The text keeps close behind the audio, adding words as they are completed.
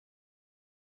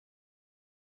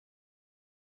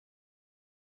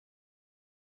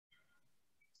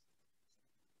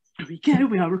we go,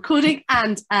 we are recording,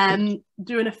 and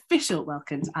do an official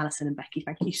welcome to Alison and Becky.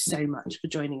 Thank you so much for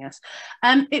joining us.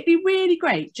 It'd be really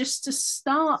great just to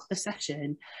start the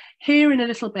session hearing a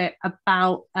little bit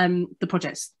about the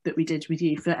projects that we did with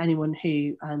you, for anyone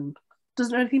who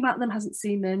doesn't know anything about them, hasn't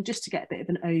seen them, just to get a bit of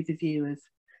an overview of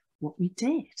what we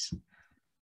did.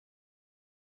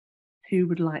 Who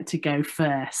would like to go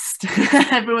first?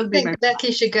 Everyone's I think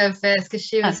Becky should go first because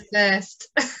she was first.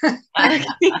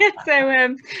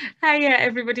 So, hiya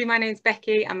everybody, my name's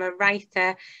Becky. I'm a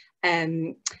writer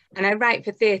and I write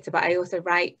for theatre, but I also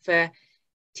write for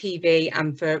TV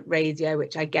and for radio,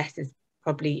 which I guess is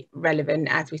probably relevant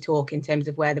as we talk in terms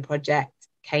of where the project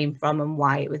came from and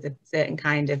why it was a certain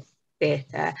kind of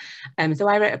theatre. So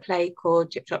I wrote a play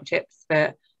called Chip Chop Chips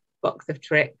for Box of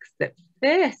Tricks that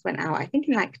first went out, I think,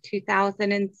 in like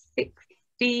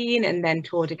 2016, and then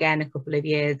toured again a couple of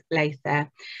years later.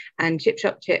 And Chip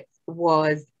Chop Chips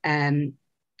was a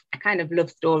kind of love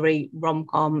story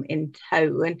rom-com in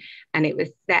tone, and it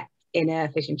was set in a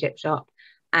fish and chip shop,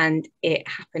 and it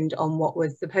happened on what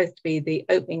was supposed to be the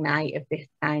opening night of this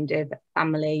kind of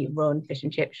family-run fish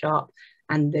and chip shop.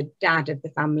 And the dad of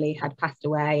the family had passed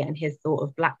away, and his sort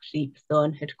of black sheep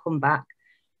son had come back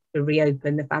to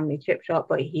reopen the family chip shop,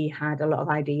 but he had a lot of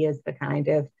ideas for kind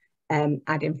of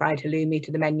adding fried halloumi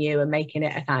to the menu and making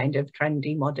it a kind of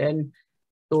trendy, modern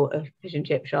sort of fish and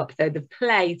chip shop. So the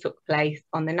play took place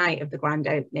on the night of the grand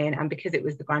opening, and because it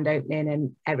was the grand opening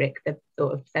and Eric, the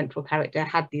sort of central character,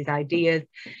 had these ideas,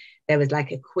 there was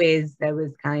like a quiz, there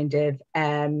was kind of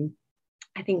I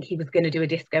think he was going to do a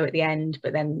disco at the end,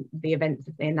 but then the events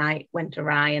of the night went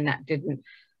awry and that didn't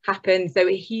happen. So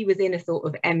he was in a sort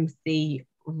of MC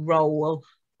role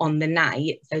on the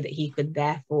night so that he could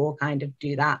therefore kind of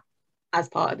do that as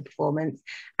part of the performance,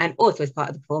 and also as part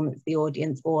of the performance the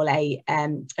audience all ate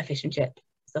a fish and chip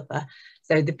supper.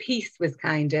 So the piece was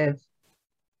kind of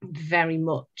very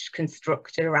much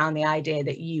constructed around the idea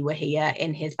that you were here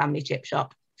in his family chip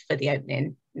shop for the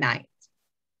opening night.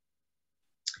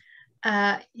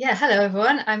 Hello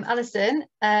everyone, I'm Alison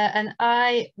and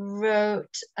I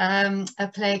wrote a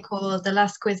play called The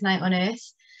Last Quiz Night on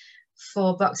Earth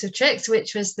for Box of Tricks,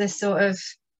 which was the sort of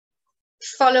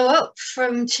follow-up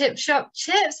from Chip Shop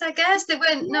Chips, I guess. They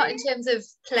weren't, not in terms of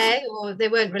play, or they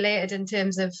weren't related in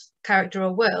terms of character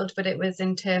or world, but it was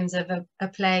in terms of a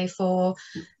play for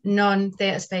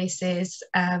non-theatre spaces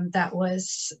that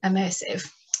was immersive.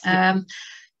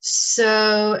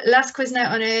 So Last Quiz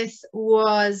Night on Earth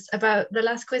was about the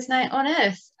last quiz night on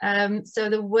Earth. So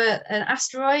an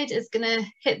asteroid is going to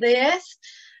hit the Earth,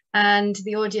 and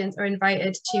the audience are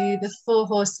invited to the Four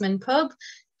Horsemen pub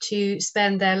to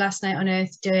spend their last night on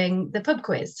Earth doing the pub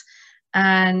quiz.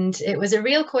 And it was a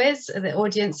real quiz. The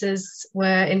audiences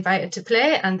were invited to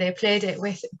play, and they played it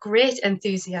with great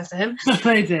enthusiasm.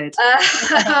 They did. So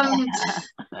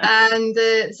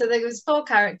there was 4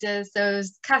 characters. There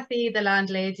was Kathy, the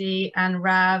landlady, and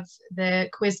Rav, the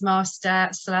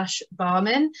quizmaster /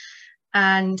 barman.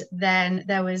 And then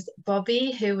there was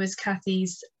Bobby, who was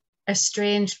Kathy's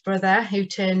estranged brother, who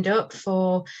turned up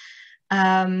for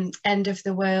end of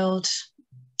the world,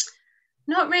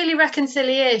 not really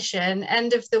reconciliation,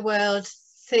 end of the world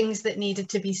things that needed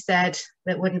to be said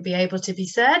that wouldn't be able to be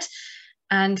said.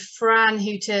 And Fran,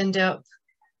 who turned up,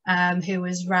 who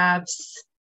was Rav's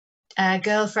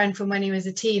girlfriend from when he was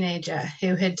a teenager,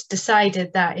 who had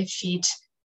decided that if she'd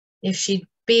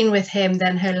been with him,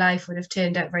 then her life would have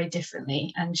turned out very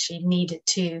differently, and she needed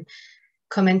to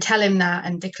come and tell him that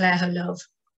and declare her love.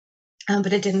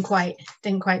 But it didn't quite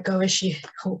go as she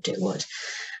hoped it would.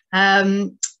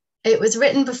 It was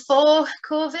written before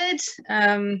COVID,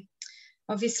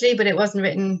 obviously, but it wasn't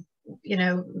written,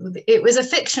 it was a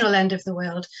fictional end of the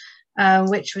world,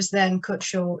 which was then cut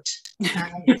short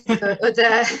for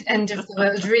other end of the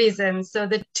world reasons. So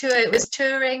it was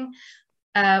touring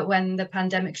when the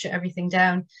pandemic shut everything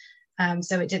down.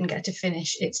 So it didn't get to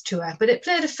finish its tour, but it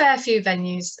played a fair few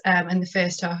venues in the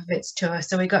first half of its tour.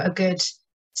 So we got a good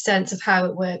sense of how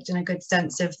it worked and a good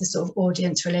sense of the sort of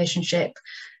audience relationship,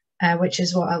 which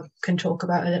is what I can talk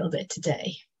about a little bit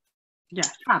today. Yeah,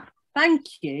 fab. Thank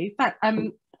you.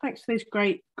 Thanks for those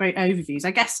great overviews.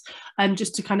 I guess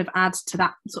just to kind of add to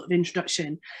that sort of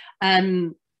introduction,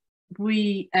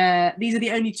 these are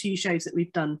the only 2 shows that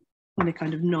we've done in a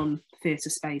kind of non-theatre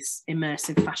space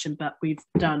immersive fashion, but we've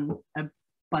done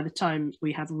by the time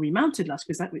we have remounted Last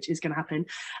Quiz Night, which is going to happen,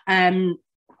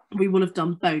 we will have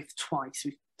done both twice.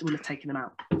 We will have taken them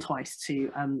out twice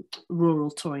to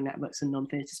rural touring networks and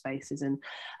non-theatre spaces, and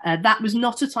that was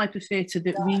not a type of theatre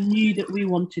that we knew that we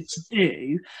wanted to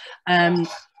do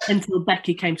until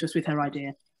Becky came to us with her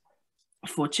idea.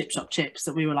 for Chip Shop Chips,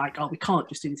 that we were like, oh, we can't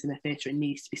just do this in a theatre, it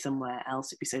needs to be somewhere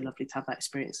else. It'd be so lovely to have that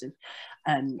experience of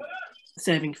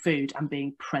serving food and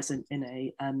being present in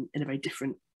a very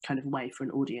different kind of way for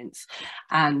an audience.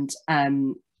 And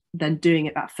then doing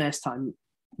it that first time,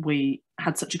 we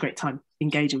had such a great time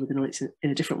engaging with an audience in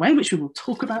a different way, which we will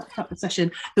talk about throughout the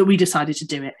session, that we decided to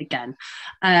do it again.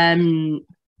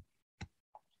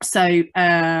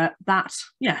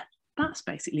 That's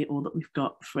basically all that we've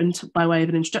got by way of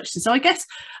an introduction. So I guess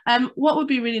what would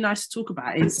be really nice to talk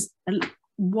about is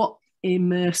what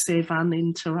immersive and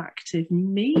interactive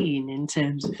mean in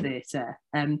terms of theatre.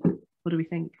 What do we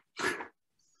think?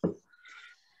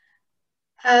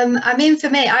 I mean, for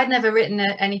me, I'd never written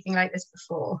anything like this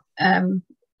before,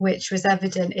 which was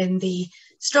evident in the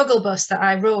struggle bus that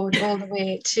I rode all the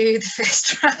way to the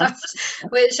first draft,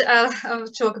 which I'll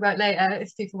talk about later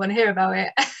if people want to hear about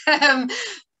it.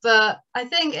 But I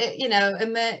think,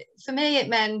 for me, it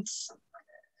meant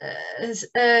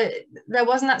there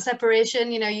wasn't that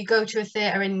separation. You go to a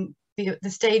theatre and the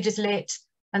stage is lit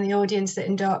and the audience sit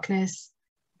in darkness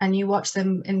and you watch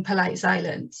them in polite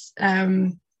silence.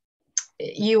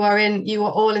 You are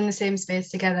all in the same space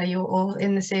together, you're all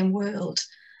in the same world,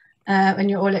 and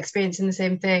you're all experiencing the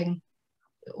same thing,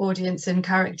 audience and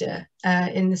character,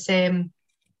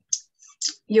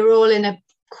 you're all in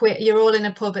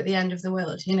a pub at the end of the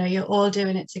world, you're all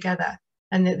doing it together,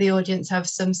 and that the audience have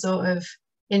some sort of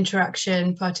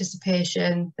interaction,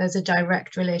 participation. There's a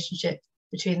direct relationship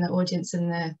between the audience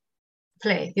and the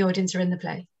play. The audience are in the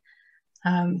play.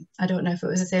 I don't know if it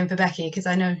was the same for Becky, because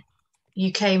I know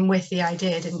you came with the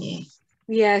idea, didn't you?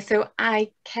 Yeah, so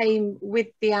I came with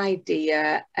the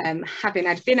idea,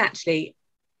 I'd been actually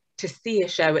to see a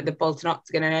show at the Bolton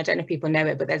Octagon, and I don't know if people know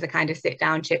it, but there's a kind of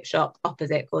sit-down chip shop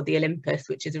opposite called the Olympus,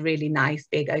 which is a really nice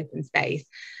big open space,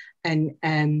 and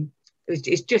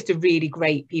it's just a really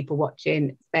great people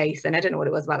watching space. And I don't know what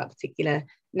it was about that particular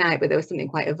night, but there was something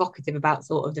quite evocative about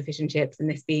sort of the fish and chips and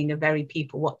this being a very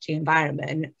people watching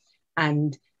environment.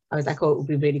 And I was like, oh, it would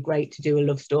be really great to do a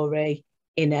love story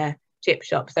in a chip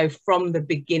shop. So from the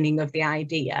beginning of the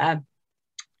idea,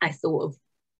 I sort of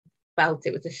felt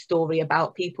it was a story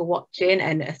about people watching,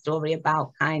 and a story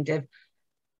about kind of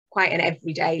quite an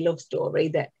everyday love story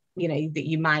that, that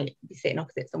you might be sitting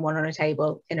opposite someone on a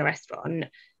table in a restaurant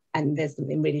and there's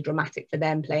something really dramatic for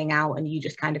them playing out and you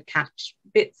just kind of catch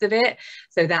bits of it.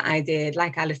 So that idea,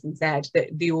 like Alison said,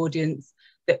 that the audience,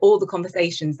 that all the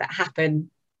conversations that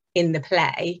happen in the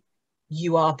play,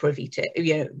 you are privy to,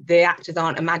 the actors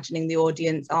aren't imagining, the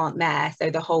audience aren't there, so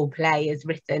the whole play is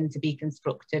written to be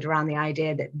constructed around the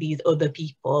idea that these other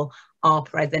people are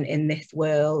present in this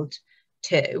world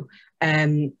too,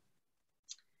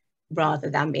 rather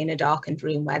than being a darkened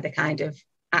room where the kind of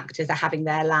actors are having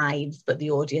their lives but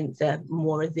the audience are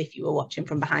more as if you were watching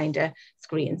from behind a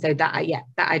screen. So that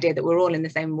idea that we're all in the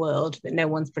same world, that no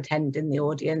one's pretending the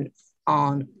audience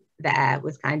aren't there,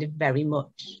 was kind of very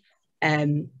much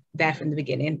there from the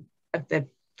beginning of the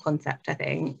concept, I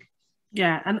think.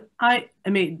 Yeah, and I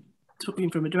mean, talking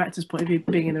from a director's point of view,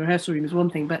 being in the rehearsal room is one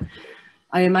thing, but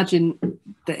I imagine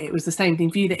that it was the same thing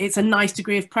for you, that it's a nice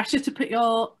degree of pressure to put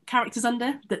your characters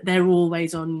under, that they're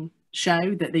always on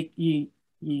show, that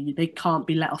they can't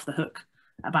be let off the hook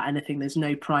about anything. There's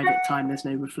no private time, there's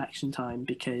no reflection time,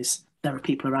 because there are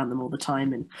people around them all the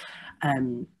time,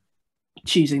 and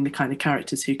choosing the kind of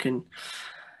characters who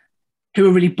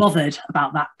are really bothered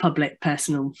about that public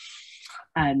personal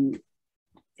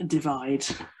divide,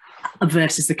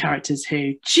 versus the characters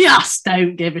who just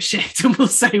don't give a shit and will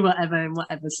say whatever in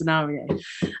whatever scenario,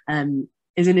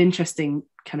 is an interesting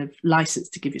kind of license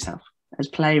to give yourself as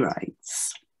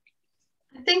playwrights.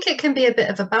 I think it can be a bit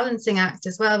of a balancing act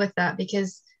as well with that,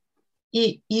 because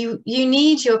you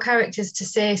need your characters to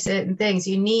say certain things.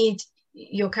 You need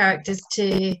your characters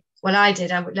to, well, I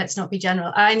did, let's not be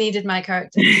general, I needed my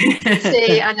character to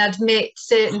say and admit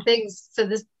certain things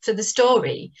for the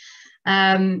story.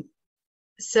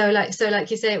 So like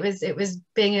you say, it was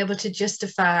being able to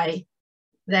justify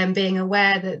them being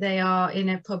aware that they are in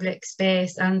a public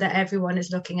space and that everyone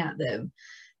is looking at them,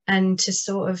 and to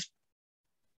sort of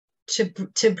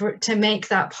to make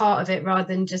that part of it, rather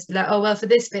than just like, oh well, for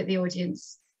this bit the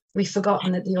audience, we've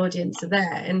forgotten that the audience are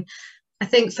there. And I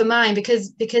think for mine,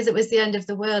 because it was the end of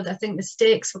the world, I think the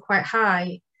stakes were quite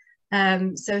high,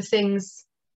 so things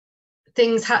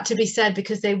had to be said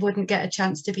because they wouldn't get a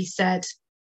chance to be said.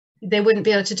 They wouldn't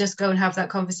be able to just go and have that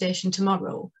conversation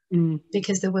tomorrow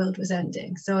because the world was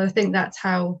ending. So I think that's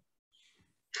how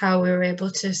we were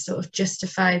able to sort of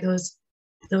justify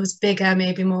those bigger,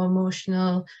 maybe more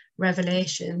emotional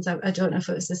revelations. I don't know if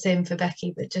it was the same for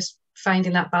Becky, but just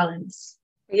finding that balance.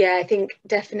 Yeah, I think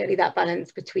definitely that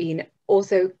balance between,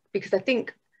 also because I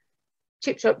think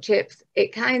Chip Shop Chips,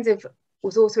 it kind of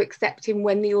was also accepting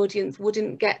when the audience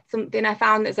wouldn't get something. I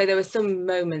found that, so there were some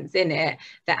moments in it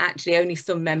that actually only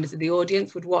some members of the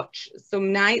audience would watch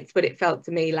some nights, but it felt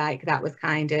to me like that was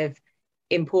kind of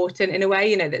important in a way,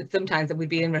 you know, that sometimes we'd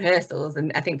be in rehearsals,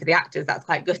 and I think for the actors that's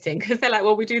quite gutting, because they're like,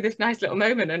 well, we do this nice little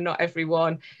moment and not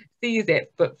everyone sees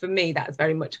it. But for me, that's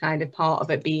very much kind of part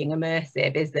of it being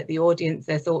immersive, is that the audience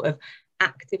are sort of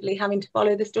actively having to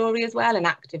follow the story as well, and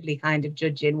actively kind of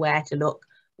judging where to look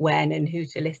when and who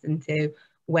to listen to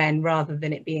when, rather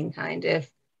than it being kind of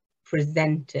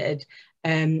presented.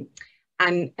 And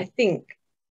I think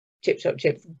Chip Shop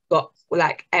Chips got,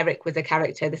 like, Eric was a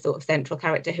character, the sort of central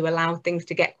character, who allowed things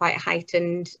to get quite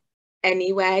heightened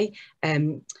anyway.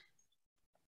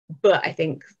 But I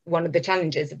think one of the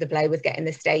challenges of the play was getting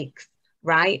the stakes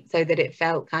right, so that it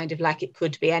felt kind of like it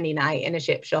could be any night in a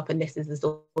chip shop, and this is the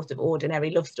sort of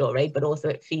ordinary love story, but also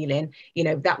it feeling, you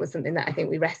know, that was something that I think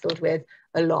we wrestled with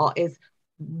a lot, is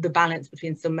the balance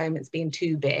between some moments being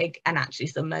too big and actually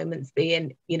some moments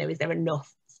being, you know, is there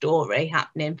enough story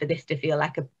happening for this to feel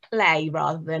like a play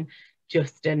rather than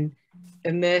just an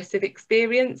immersive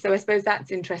experience. So I suppose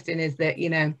that's interesting, is that,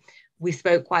 you know, we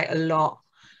spoke quite a lot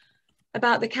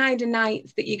about the kind of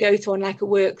nights that you go to on like a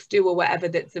works do or whatever,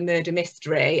 that's a murder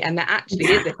mystery, and that actually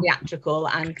is a theatrical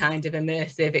and kind of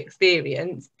immersive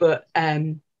experience. But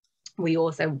we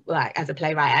also, like, as a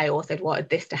playwright, I also wanted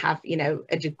this to have, you know,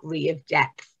 a degree of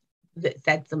depth that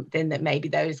said something that maybe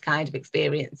those kind of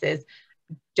experiences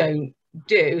don't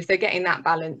do. So getting that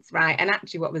balance right. And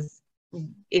actually what was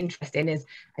interesting is,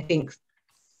 I think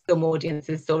some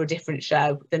audiences saw a different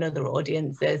show than other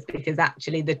audiences, because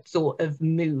actually the sort of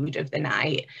mood of the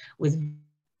night was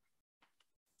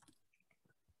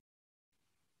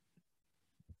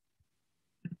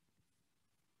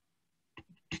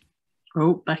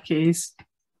Becky's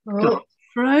got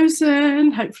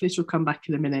frozen. Hopefully she'll come back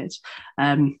in a minute,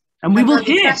 and we will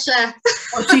hear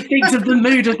what she thinks of the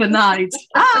mood of the night.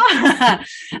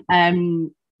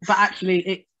 But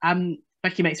actually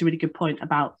Becky makes a really good point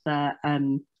about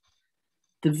the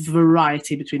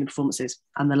variety between the performances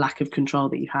and the lack of control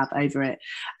that you have over it.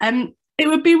 It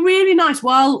would be really nice,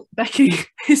 while Becky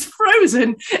is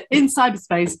frozen in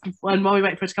cyberspace and while we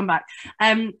wait for her to come back,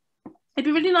 it'd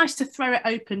be really nice to throw it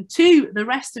open to the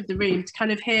rest of the room to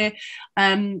kind of hear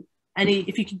any,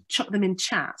 if you could chuck them in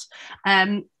chat,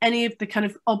 any of the kind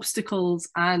of obstacles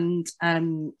and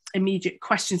immediate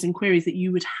questions and queries that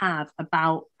you would have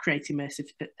about creating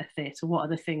immersive theatre. What are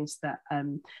the things that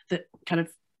that kind of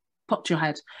popped your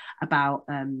head about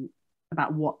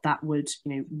what that would,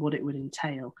 you know, what it would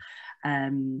entail,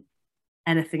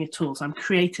 anything at all. So I'm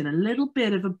creating a little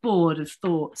bit of a board of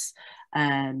thoughts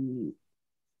about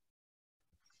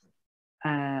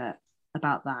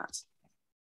that.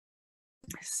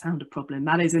 Sound a problem?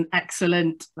 That is an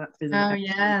excellent.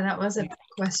 That was a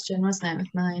question, wasn't it, with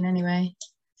mine anyway?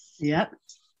 Yep.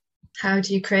 How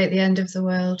do you create the end of the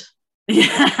world?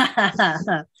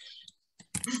 Yeah.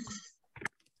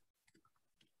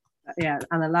 Yeah,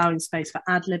 and allowing space for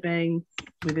ad-libbing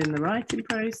within the writing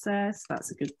process.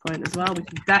 That's a good point as well. We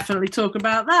can definitely talk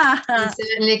about that. We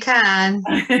certainly can.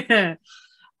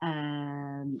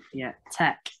 Yeah,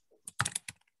 tech.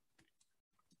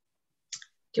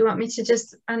 Do you want me to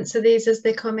just answer these as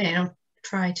they come in, or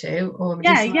try to, or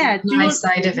yeah, my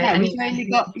side of it?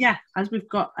 Anyway? As we've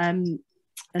got and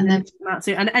then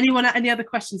any other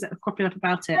questions that are cropping up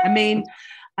about it? I mean,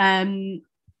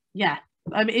 yeah.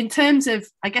 I mean, in terms of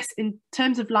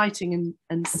lighting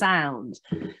and sound,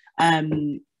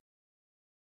 there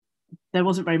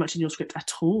wasn't very much in your script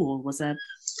at all, was there,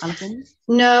 Alison?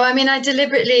 No, I mean, I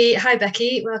deliberately. Hi,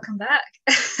 Becky. Welcome back.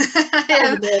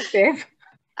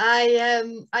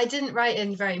 I didn't write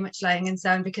in very much lighting and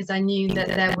sound, because I knew that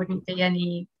there wouldn't be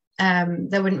any.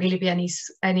 There wouldn't really be any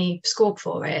scope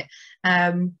for it,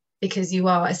 because you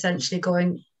are essentially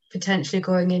potentially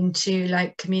going into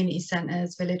like community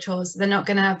centres, village halls. They're not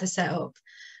going to have the setup,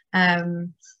 or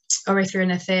if you're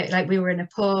in a theatre, like we were in a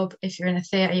pub, if you're in a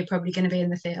theatre, you're probably going to be in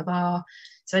the theatre bar.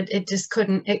 So it just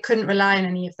couldn't rely on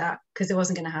any of that, because it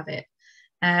wasn't going to have it.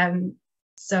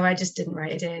 So I just didn't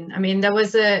write it in. I mean, there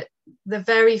was the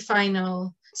very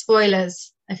final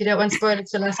spoilers, if you don't want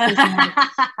spoilers for last quiz night,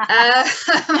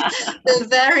 the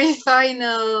very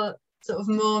final sort of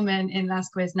moment in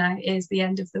last quiz night is the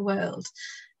end of the world.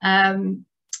 But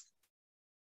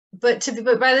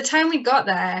by the time we got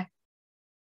there,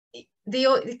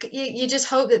 you just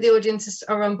hope that the audiences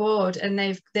are on board and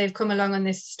they've come along on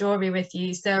this story with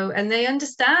you. So, and they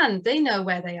understand, they know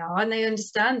where they are, and they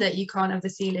understand that you can't have the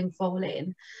ceiling fall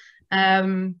in.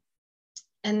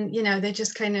 you know, they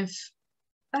just kind of,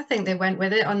 I think they went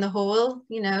with it on the whole.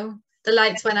 You know, the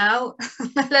lights went out.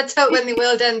 Let's hope when the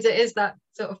world ends it is that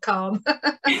sort of calm.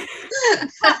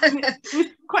 It was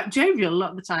quite jovial a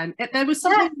lot of the time. There was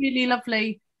something really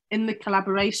lovely in the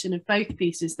collaboration of both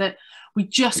pieces, that we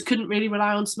just couldn't really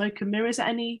rely on smoke and mirrors at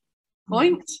any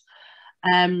point,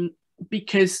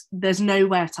 because there's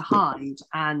nowhere to hide.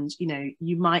 And, you know,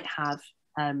 you might have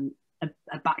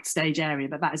a backstage area,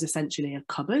 but that is essentially a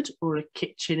cupboard or a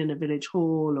kitchen in a village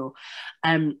hall, or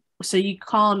so you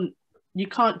can't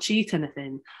cheat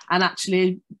anything. And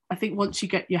actually, I think once you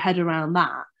get your head around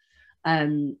that, I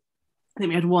think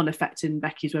we had one effect in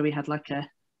Becky's where we had like a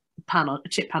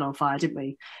chip pan on fire, didn't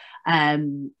we?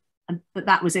 But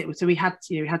that was it. So we had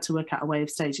to work out a way of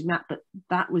staging that, but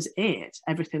that was it.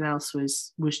 Everything else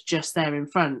was just there in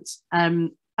front.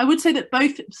 I would say that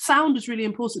both sound was really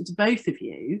important to both of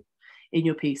you in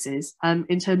your pieces.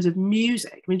 In terms of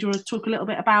music, I mean, do you want to talk a little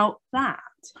bit about that?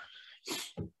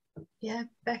 Yeah,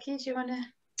 Becky, do you want to?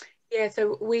 Yeah,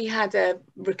 so we had a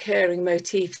recurring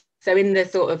motif. So in the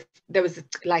sort of, there was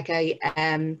like a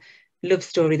love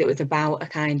story that was about a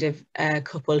kind of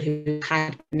couple who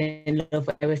had been in love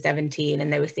when they were 17,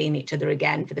 and they were seeing each other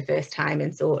again for the first time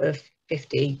in sort of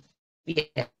 50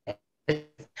 years.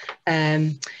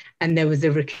 And there was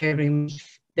a recurring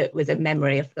that was a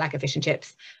memory of, like a fish and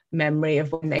chips memory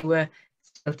of when they were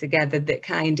still together, that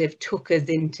kind of took us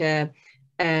into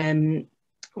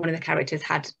one of the characters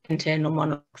had internal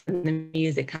monologues, and the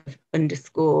music kind of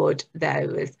underscored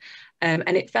those.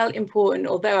 And it felt important,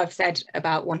 although I've said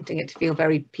about wanting it to feel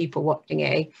very people watching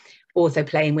it, also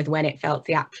playing with when it felt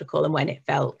theatrical and when it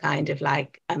felt kind of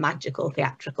like a magical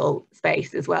theatrical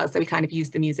space as well. So we kind of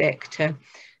used the music to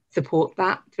support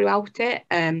that throughout it.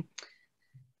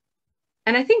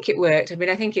 And I think it worked. I mean,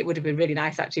 I think it would have been really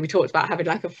nice, actually. We talked about having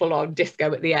like a full-on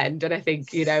disco at the end, and I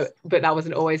think, you know, but that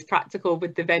wasn't always practical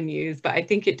with the venues. But I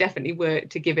think it definitely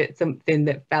worked to give it something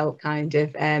that felt kind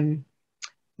of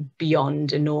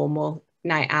beyond a normal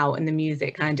night out, and the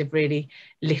music kind of really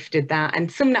lifted that.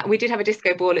 And we did have a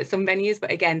disco ball at some venues,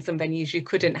 but again, some venues you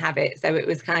couldn't have it. So it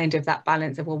was kind of that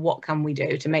balance of, well, what can we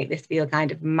do to make this feel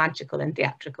kind of magical and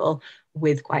theatrical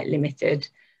with quite limited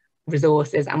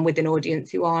resources, and with an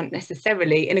audience who aren't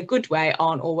necessarily, in a good way,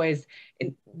 aren't always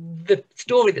in the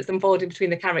story that's unfolding between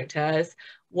the characters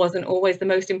wasn't always the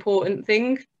most important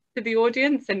thing to the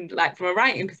audience. And like from a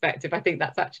writing perspective, I think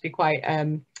that's actually quite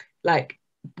like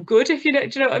good, if you know,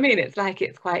 do you know what I mean? It's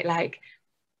quite like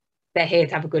they're here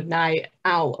to have a good night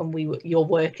out, and your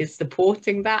work is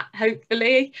supporting that,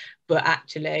 hopefully. But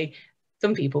actually,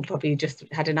 some people probably just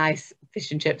had a nice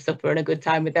fish and chip supper and a good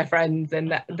time with their friends,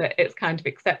 and that it's kind of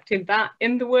accepting that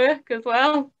in the work as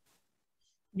well.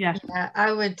 Yeah,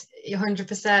 I would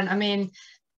 100%. I mean,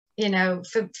 you know,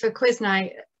 for quiz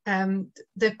night,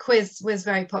 the quiz was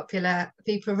very popular.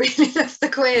 People really loved the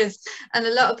quiz, and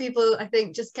a lot of people, I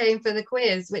think, just came for the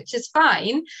quiz, which is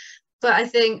fine. But I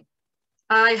think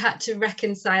I had to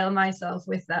reconcile myself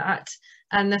with that,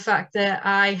 and the fact that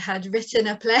I had written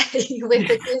a play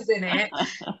with a quiz in it.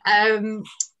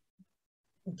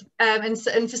 And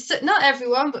for not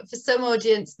everyone, but for some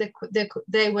audience,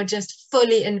 they were just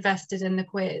fully invested in the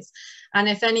quiz. And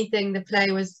if anything, the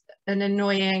play was an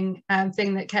annoying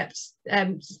thing that kept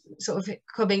sort of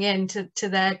coming in to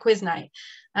their quiz night.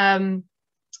 And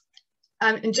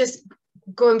just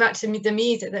going back to the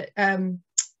music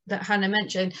that Hannah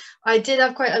mentioned, I did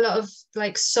have quite a lot of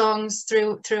like songs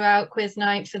throughout quiz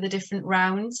night for the different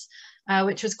rounds,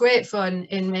 which was great fun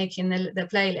in making the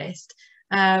playlist.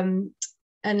 And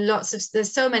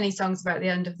there's so many songs about the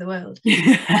end of the world.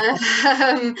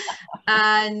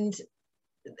 And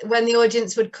when the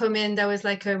audience would come in, there was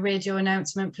like a radio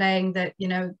announcement playing that, you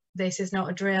know, this is not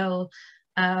a drill,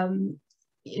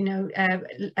 you know,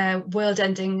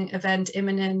 world-ending event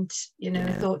imminent, you know,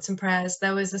 thoughts and prayers.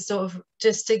 There was a sort of,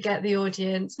 just to get the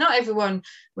audience, not everyone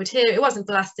would hear, it wasn't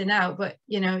blasting out, but,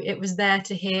 you know, it was there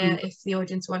to hear if the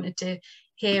audience wanted to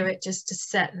hear it, just to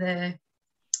set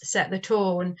the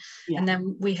tone. And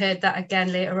then we heard that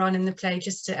again later on in the play,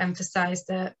 just to emphasize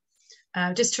that,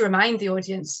 just to remind the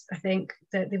audience, I think,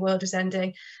 that the world was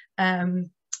ending, and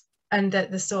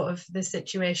that the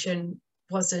situation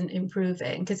wasn't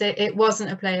improving, because it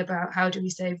wasn't a play about how do we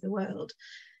save the world.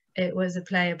 It was a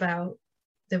play about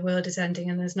the world is ending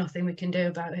and there's nothing we can do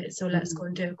about it, so let's go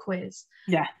and do a quiz.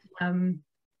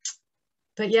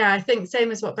 But yeah, I think same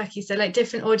as what Becky said, like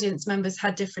different audience members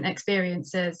had different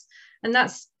experiences, and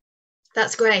that's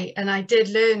great. And I did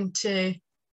learn to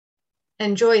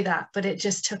enjoy that, but it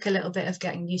just took a little bit of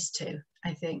getting used to,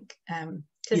 I think,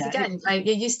 because again, like,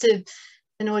 you're used to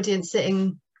an audience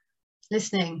sitting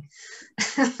listening.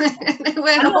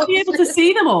 We're not be able to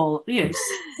see them all, you know,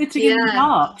 sitting in the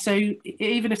dark. So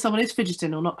even if someone is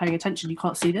fidgeting or not paying attention, you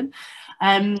can't see them.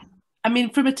 I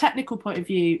mean, from a technical point of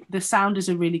view, the sound is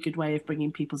a really good way of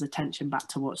bringing people's attention back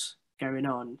to what's going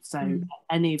on. So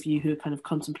any of you who are kind of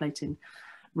contemplating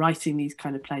writing these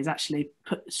kind of plays, actually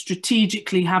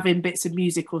strategically having bits of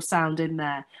music or sound in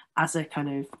there as a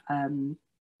kind of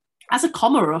as a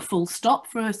comma or a full stop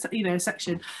for a, you know, a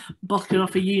section, blocking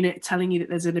off a unit, telling you that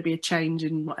there's going to be a change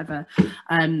in whatever.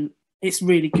 It's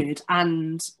really good.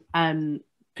 And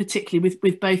particularly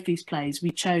with both these plays,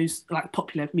 we chose like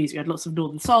popular music. We had lots of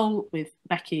Northern Soul with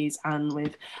Becky's, and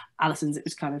with Alison's it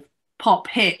was kind of pop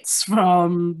hits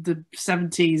from the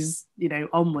 70s, you know,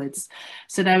 onwards.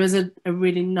 So there was a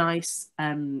really nice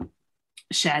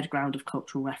shared ground of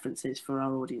cultural references for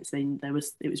our audience. It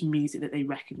was music that they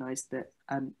recognised that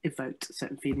evoked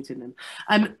certain feelings in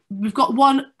them. We've got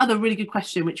one other really good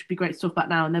question which would be great to talk about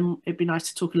now, and then it'd be nice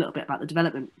to talk a little bit about the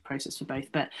development process for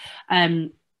both. But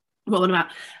what about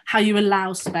how you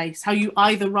allow space, how you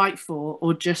either write for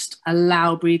or just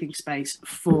allow breathing space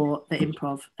for the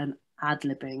improv and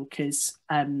ad-libbing? Because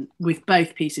with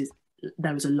both pieces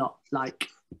there was a lot, like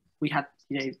we had,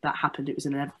 you know, that happened. It was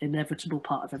an inevitable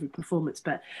part of every performance.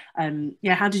 But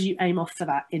yeah, how did you aim off for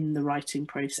that in the writing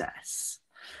process?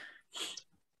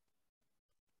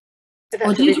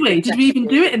 Or did we even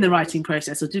do it in the writing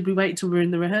process, or did we wait till we were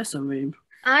in the rehearsal room?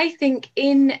 I think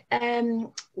in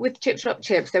with Chip Shop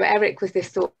Chip, so Eric was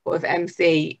this sort of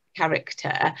MC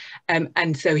character,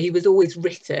 and so he was always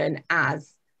written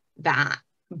as that.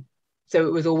 So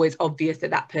it was always obvious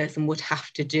that that person would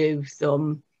have to do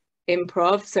some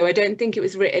improv. So I don't think it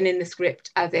was written in the script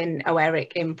as in, oh,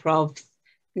 Eric improvs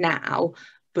now,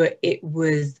 but it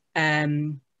was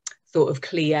sort of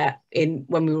clear in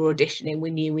when we were auditioning, we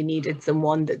knew we needed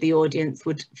someone that the audience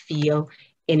would feel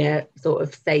in a sort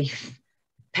of safe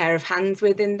pair of hands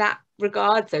with in that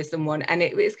regard. So someone, and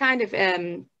it was kind of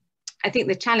I think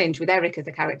the challenge with Eric as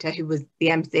a character, who was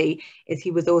the MC, is he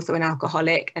was also an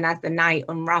alcoholic, and as the night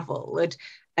unravelled,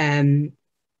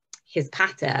 his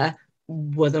patter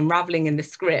was unravelling in the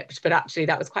script, but actually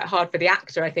that was quite hard for the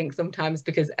actor, I think, sometimes,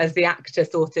 because as the actor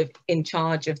sort of in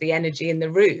charge of the energy in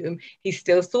the room, he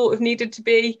still sort of needed to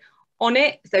be on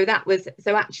it. So that was,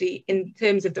 so actually in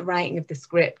terms of the writing of the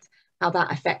script, how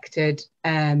that affected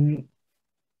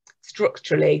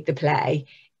structurally the play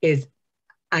is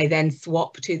I then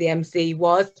swapped who the MC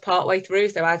was partway through.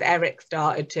 So as Eric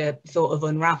started to sort of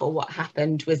unravel, what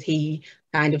happened was he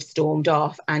kind of stormed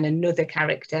off, and another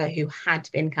character who had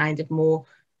been kind of more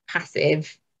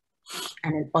passive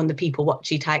and on the people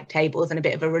watchy type tables and a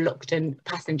bit of a reluctant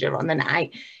passenger on the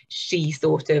night, she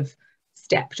sort of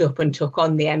stepped up and took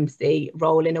on the MC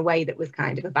role in a way that was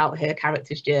kind of about her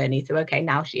character's journey. So okay,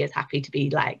 now she is happy to be,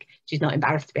 like, she's not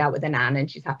embarrassed to be out with her nan,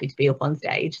 and she's happy to be up on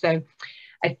stage. So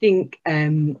I think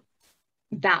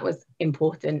that was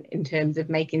important in terms of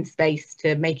making space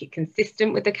to make it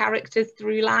consistent with the characters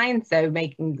through line. So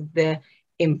making the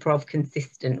improv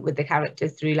consistent with the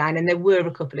characters through line. And there were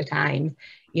a couple of times,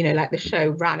 you know, like the show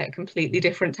ran at completely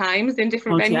different times in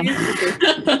different venues,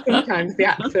 because sometimes the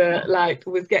actor like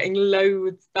was getting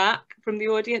loads back from the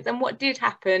audience. And what did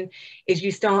happen is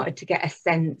you started to get a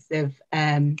sense of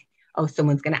oh,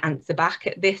 someone's going to answer back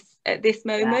at this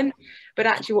moment. Yeah. But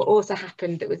actually what also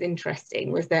happened that was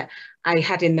interesting was that I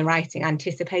had in the writing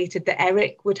anticipated that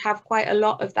Eric would have quite a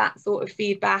lot of that sort of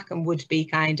feedback, and would be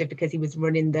kind of, because he was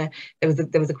running there was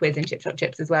a quiz in Chip Shop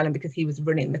Chips as well, and because he was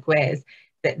running the quiz,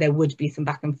 that there would be some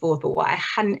back and forth. But what I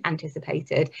hadn't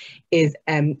anticipated is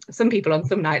some people on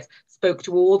some nights spoke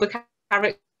to all the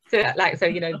characters, like, so,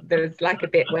 you know, there was like a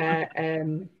bit where I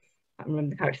can't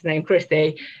remember the character's name,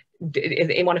 Chrissy,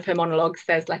 in one of her monologues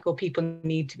says, like, oh, people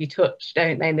need to be touched,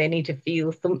 don't they, and they need to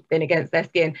feel something against their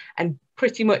skin. And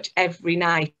pretty much every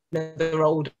night the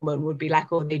older woman would be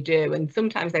like, oh, they do, and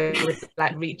sometimes they would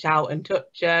like reach out and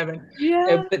touch her, and yeah.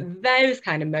 So, but those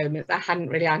kind of moments I hadn't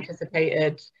really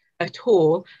anticipated at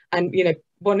all. And you know,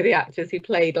 one of the actors who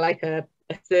played like a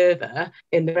server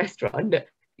in the restaurant,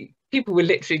 people would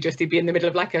literally just be in the middle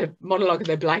of like a monologue and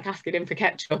they'd be like asking him for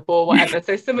ketchup or whatever.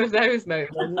 So some of those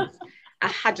moments I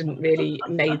hadn't really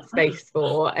made space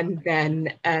for. And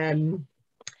then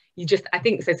I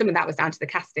think so some of that was down to the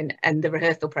casting and the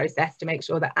rehearsal process, to make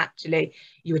sure that actually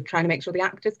you were trying to make sure the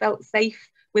actors felt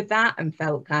safe with that and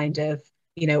felt kind of,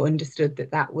 you know, understood that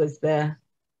that was the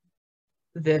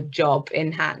job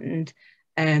in hand.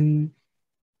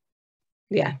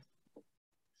 Yeah,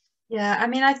 I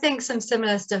mean, I think some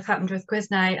similar stuff happened with Quiz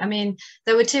Night. I mean,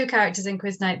 there were two characters in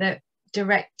Quiz Night that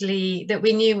directly, that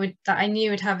I knew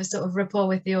would have a sort of rapport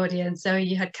with the audience. So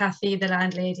you had Kathy, the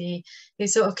landlady, who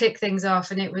sort of kicked things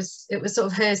off, and it was sort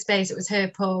of her space, it was her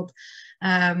pub.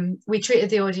 We treated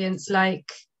the audience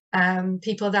like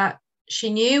people that she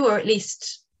knew, or at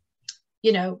least,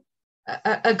 you know,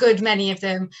 a good many of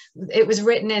them. It was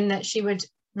written in that she would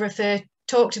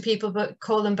talk to people but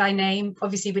call them by name.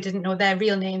 Obviously we didn't know their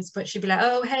real names, but she'd be like,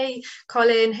 oh, hey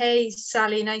Colin, hey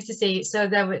Sally, nice to see you. So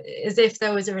there was, as if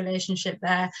there was a relationship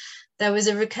there. There was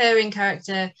a recurring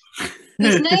character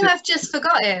whose name I've just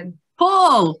forgotten.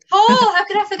 Paul, how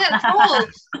could I forget Paul?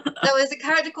 There was a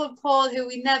character called Paul who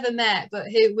we never met, but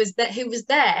who was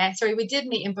there. Sorry, we did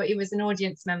meet him, but he was an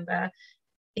audience member.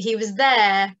 He was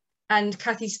there, and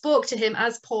Kathy spoke to him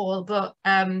as Paul, but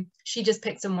she just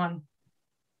picked someone,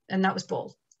 and that was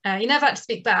Paul. He never had to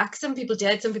speak back. Some people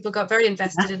did. Some people got very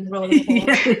invested in the role of Paul.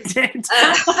 Yeah, they did.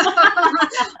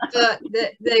 But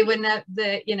they were not,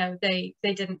 they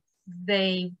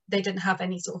didn't have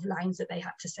any sort of lines that they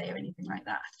had to say or anything like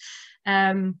that.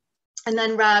 And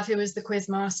then Rav, who was the quiz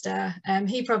master,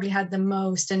 he probably had the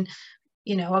most. And,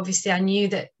 you know, obviously I knew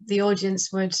that the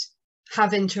audience would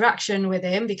have interaction with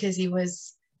him because he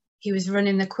was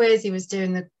running the quiz, he was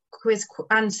doing the quiz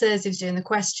answers, he was doing the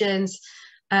questions.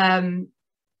 And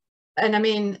I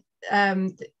mean,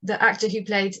 the actor who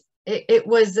played it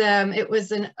was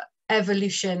an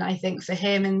evolution, I think, for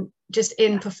him, and just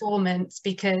in performance,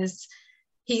 because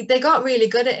they got really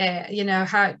good at it, you know,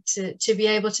 how to be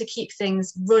able to keep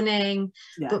things running.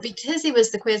 Yeah. But because he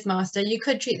was the quiz master, you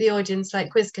could treat the audience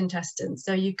like quiz contestants,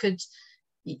 so you could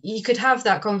have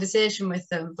that conversation with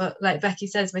them. But like Becky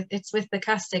says, it's with the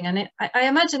casting, and I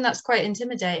imagine that's quite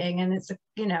intimidating, and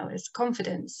it's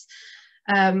confidence.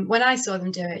 When I saw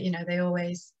them do it, you know, they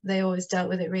always dealt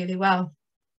with it really well.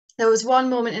 There was one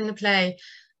moment in the play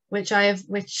which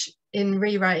in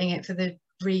rewriting it for the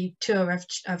retour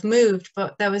I've moved,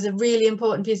 but there was a really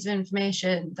important piece of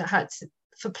information that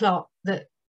for plot, that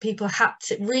people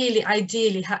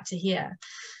ideally had to hear,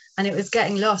 and it was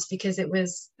getting lost because it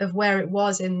was of where it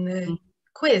was in the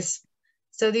quiz.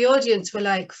 So the audience were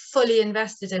like fully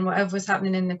invested in whatever was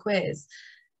happening in the quiz,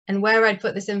 and where I'd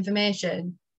put this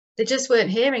information, they just weren't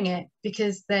hearing it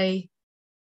because they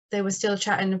were still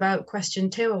chatting about question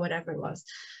 2 or whatever it was.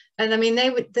 And I mean,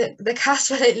 the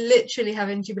cast were like literally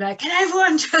having to be like, can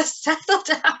everyone just settle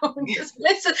down, just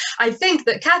listen? I think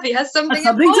that Kathy has something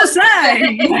to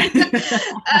say.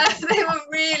 They were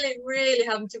really, really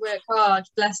having to work hard,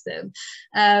 bless them,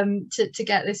 to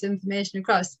get this information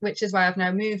across, which is why I've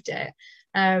now moved it.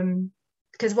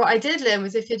 Because what I did learn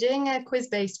was, if you're doing a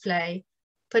quiz-based play,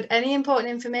 put any important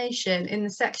information in the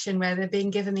section where they're being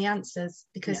given the answers,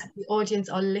 because the audience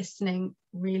are listening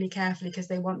really carefully because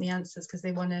they want the answers, because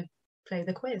they want to play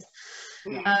the quiz.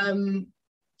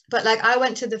 But like, I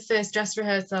went to the first dress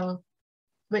rehearsal,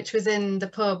 which was in the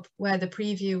pub where the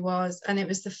preview was, and it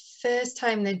was the first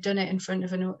time they'd done it in front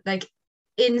of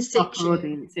in situ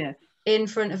audience, in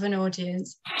front of an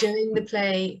audience, doing the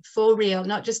play for real,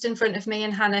 not just in front of me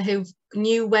and Hannah, who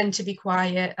knew when to be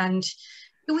quiet, and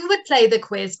we would play the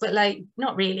quiz, but like,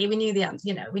 not really. We knew the answer,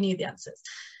 you know, we knew the answers.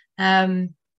 And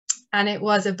it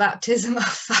was a baptism of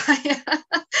fire.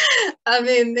 I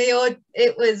mean,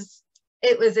 it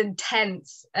was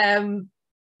intense.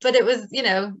 But it was, you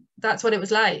know, that's what it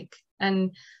was like.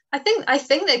 And I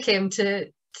think they came to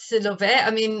love it.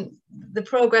 I mean, the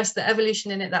progress, the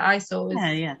evolution in it that I saw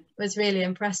was really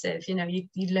impressive. You know, you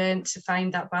learn to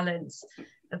find that balance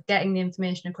of getting the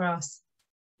information across.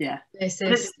 Yeah, it's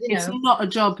not a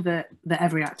job that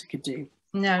every actor could do.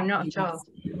 No, not at all.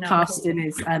 Casting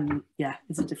is a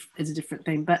different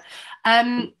thing. But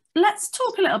let's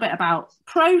talk a little bit about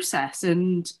process,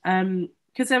 and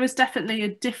because there was definitely a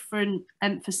different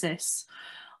emphasis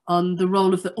on the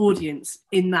role of the audience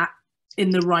in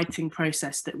the writing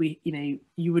process that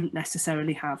you wouldn't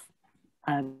necessarily have,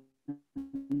 and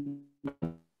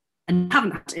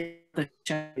haven't had in the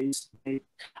shows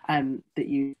that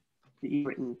you've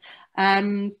written.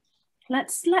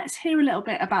 Let's hear a little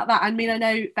bit about that. I mean, I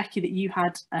know, Becky, that you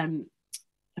had a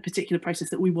particular process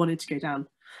that we wanted to go down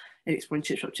in exploring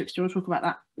Chip Shop Chips. Do you want to talk about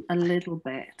that a little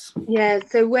bit? Yeah,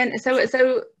 so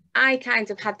I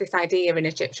kind of had this idea in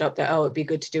a chip shop that, it'd be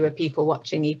good to do a people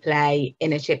watching you play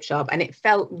in a chip shop, and it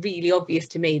felt really obvious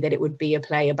to me that it would be a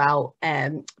play about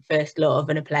first love,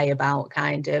 and a play about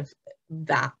kind of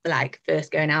that, like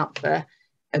first going out for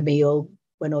a meal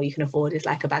when all you can afford is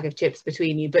like a bag of chips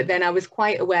between you. But then I was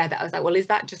quite aware that I was like, well, is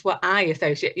that just what I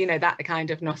associate, you know, that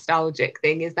kind of nostalgic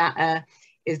thing? Is that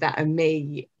a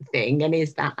me thing? And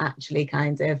is that actually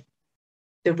kind of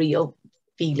the real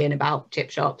feeling about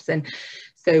chip shops? And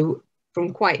so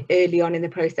from quite early on in the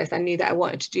process, I knew that I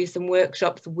wanted to do some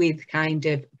workshops with kind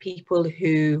of people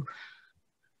who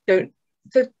don't,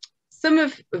 so some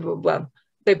of, well,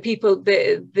 the people,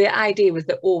 the idea was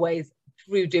that always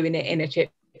through doing it in a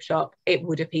chip shop, it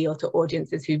would appeal to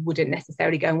audiences who wouldn't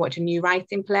necessarily go and watch a new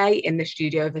writing play in the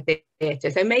studio of a theatre.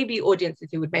 So maybe audiences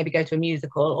who would maybe go to a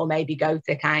musical, or maybe go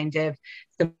to kind of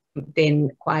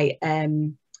something quite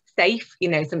safe, you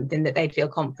know, something that they'd feel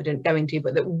confident going to,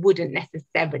 but that wouldn't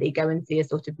necessarily go and see a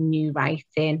sort of new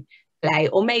writing play,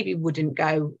 or maybe wouldn't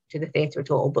go to the theatre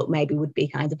at all, but maybe would be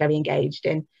kind of very engaged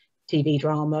in TV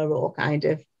drama or kind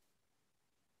of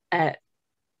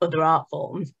other art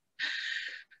forms.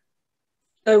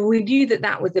 So we knew that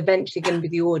that was eventually going to be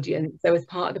the audience. So as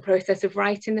part of the process of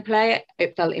writing the play,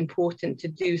 it felt important to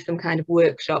do some kind of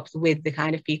workshops with the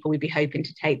kind of people we'd be hoping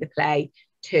to take the play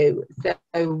to.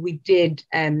 So we did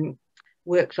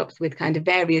workshops with kind of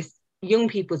various young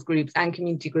people's groups and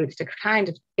community groups to kind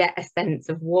of get a sense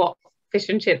of what fish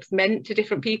and chips meant to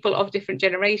different people of different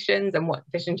generations, and what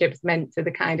fish and chips meant to the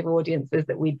kind of audiences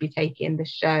that we'd be taking the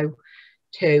show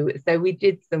to. So we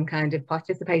did some kind of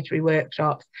participatory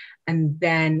workshops, and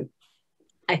then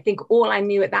I think all I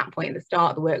knew at that point at the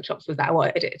start of the workshops was that I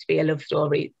wanted it to be a love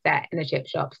story set in a chip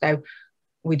shop. So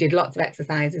we did lots of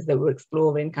exercises that were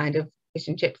exploring kind of fish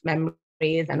and chips memories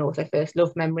and also first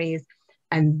love memories,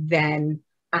 and then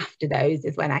after those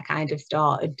is when I kind of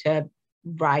started to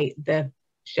write the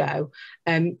show,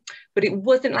 but it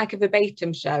wasn't like a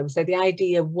verbatim show. So the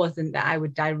idea wasn't that I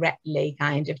would directly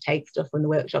kind of take stuff from the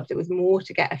workshops. It was more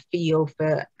to get a feel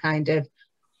for kind of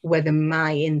whether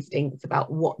my instincts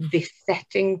about what this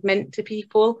setting meant to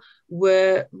people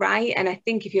were right. And I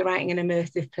think if you're writing an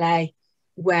immersive play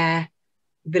where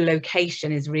the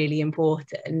location is really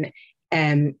important,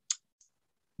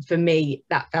 for me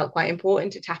that felt quite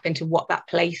important to tap into what that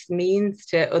place means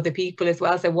to other people as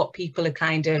well. So what people are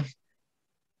kind of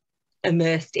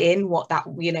immersed in, what that,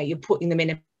 you know, you're putting them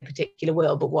in a particular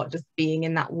world, but what does being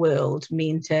in that world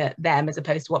mean to them, as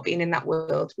opposed to what being in that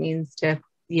world means to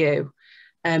you.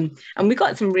 And we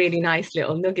got some really nice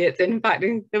little nuggets. In fact,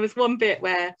 there was one bit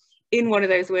where in one of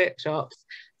those workshops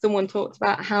someone talked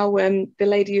about how the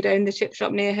lady who'd owned the chip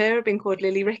shop near her had been called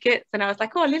Lily Ricketts, and I was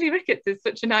like, oh, Lily Ricketts is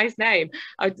such a nice name.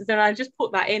 So I just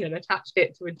put that in and attached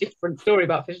it to a different story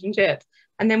about fish and chips.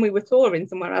 And then we were touring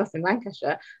somewhere else in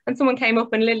Lancashire, and someone came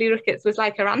up and Lily Ricketts was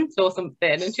like her aunt or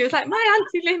something, and she was like, my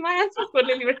aunt was called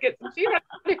Lily Ricketts, and she had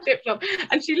a chip shop,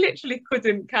 and she literally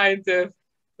couldn't kind of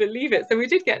believe it. So we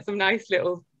did get some nice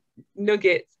little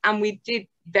nuggets, and we did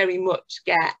very much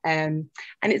get and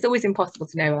it's always impossible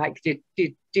to know, like,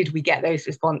 did we get those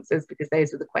responses, because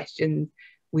those were the questions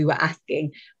we were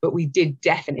asking, but we did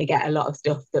definitely get a lot of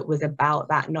stuff that was about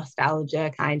that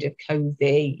nostalgia, kind of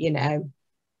cozy, you know,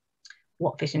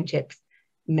 what fish and chips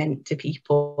meant to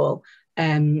people.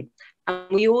 And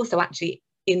we also actually,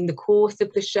 in the course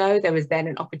of the show, there was then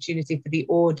an opportunity for the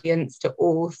audience to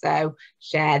also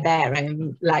share their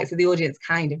own, like, so the audience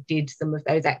kind of did some of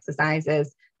those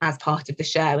exercises as part of the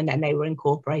show, and then they were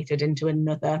incorporated into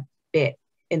another bit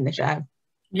in the show.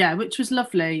 Yeah, which was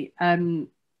lovely, and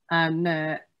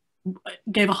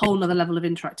gave a whole other level of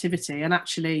interactivity, and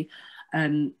actually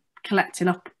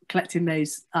collecting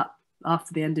those up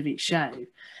after the end of each show,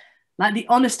 like the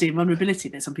honesty and vulnerability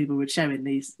that some people would show in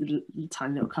these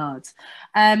tiny little cards.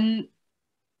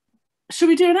 Should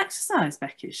we do an exercise,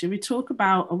 Becky? Should we talk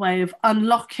about a way of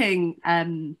unlocking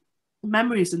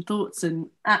memories and thoughts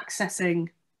and accessing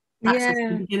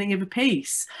the beginning of a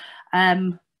piece?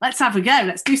 Let's have a go.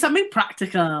 Let's do something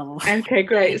practical. Okay,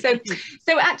 great. So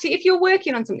actually, if you're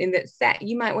working on something that's set,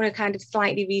 you might want to kind of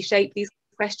slightly reshape these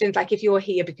questions. Like if you're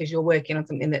here because you're working on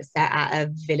something that's set at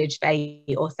a village fair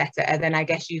or set at then I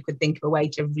guess you could think of a way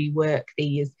to rework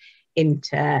these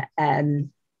into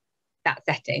that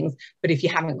settings. But if you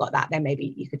haven't got that, then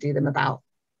maybe you could do them about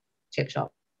chip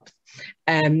shops.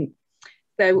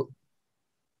 So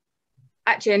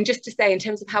actually, and just to say, in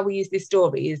terms of how we use these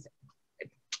stories,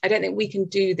 I don't think we can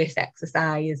do this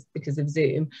exercise because of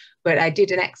Zoom, but I did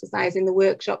an exercise in the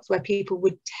workshops where people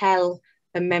would tell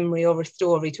a memory or a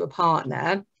story to a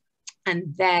partner,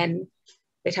 and then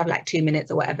they'd have like 2 minutes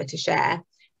or whatever to share.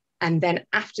 And then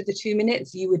after the 2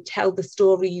 minutes, you would tell the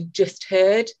story you just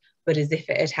heard, but as if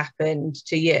it had happened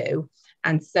to you,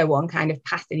 and so on, kind of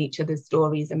passing each other's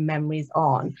stories and memories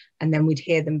on. And then we'd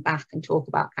hear them back and talk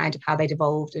about kind of how they'd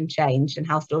evolved and changed and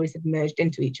how stories had merged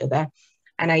into each other.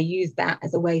 And I used that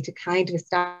as a way to kind of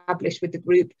establish with the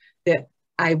group that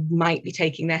I might be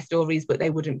taking their stories, but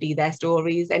they wouldn't be their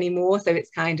stories anymore. So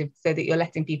it's kind of so that you're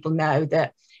letting people know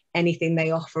that anything they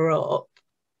offer up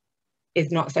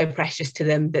is not so precious to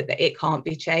them that it can't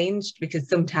be changed, because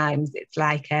sometimes it's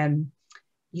like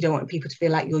you don't want people to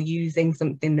feel like you're using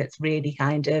something that's really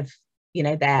kind of, you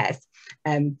know, theirs.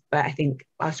 But I think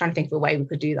I was trying to think of a way we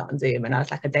could do that on Zoom, and I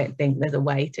was like, I don't think there's a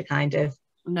way to kind of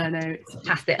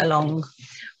pass it along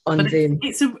on Zoom.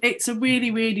 It's a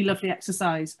really, really lovely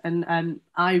exercise, and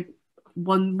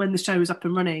when the show was up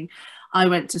and running, I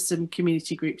went to some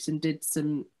community groups and did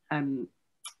some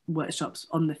workshops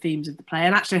on the themes of the play.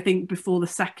 And actually, I think before the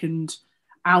second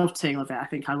outing of it, I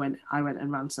think I went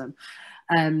and ran some,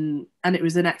 and it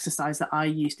was an exercise that I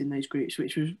used in those groups,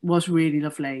 which was really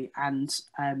lovely, and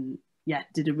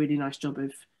did a really nice job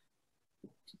of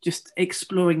just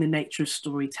exploring the nature of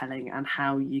storytelling and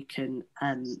how you can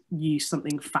use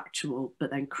something factual but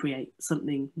then create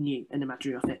something new and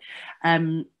imagery of it.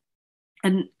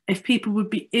 And if people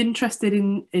would be interested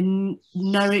in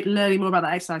learning more about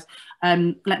that exercise,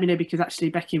 let me know, because actually,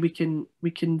 Becky, we can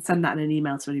send that in an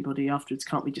email to anybody afterwards,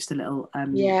 can't we? Just a little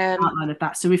outline of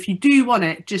that. So if you do want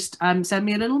it, just send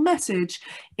me a little message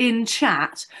in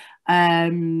chat,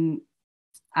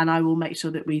 and I will make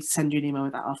sure that we send you an email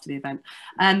with that after the event.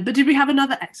 But did we have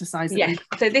another exercise? Yes.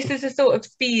 So this is a sort of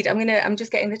speed. I'm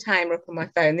just getting the timer up on my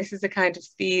phone. This is a kind of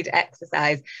speed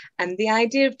exercise, and the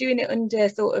idea of doing it under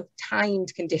sort of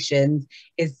timed conditions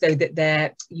is so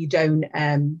that you don't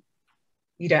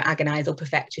agonize or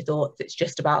perfect your thoughts. It's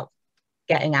just about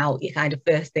getting out your kind of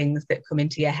first things that come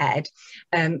into your head.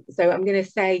 So I'm going to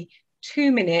say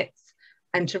 2 minutes.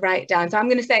 And to write down, so I'm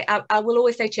going to say, I will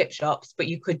always say chip shops, but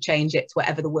you could change it to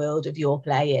whatever the world of your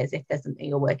play is if there's something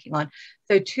you're working on.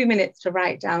 So 2 minutes to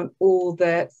write down all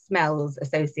the smells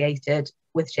associated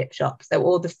with chip shops. So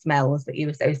all the smells that you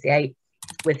associate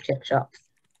with chip shops.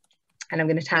 And I'm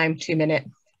going to time 2 minutes.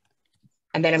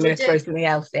 And then I'm going to throw something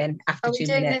else in after 2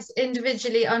 minutes. Are we doing this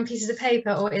individually on pieces of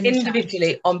paper or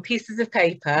individually on pieces of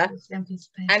paper?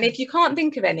 And if you can't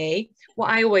think of any, what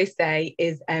I always say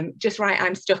is just write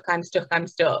I'm stuck, I'm stuck, I'm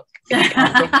stuck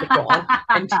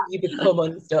until you become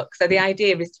unstuck. So the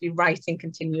idea is to be writing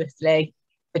continuously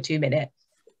for 2 minutes.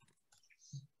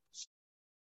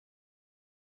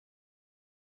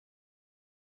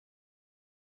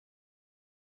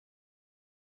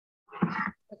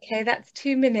 Okay, that's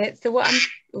 2 minutes. So what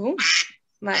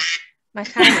my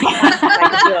time is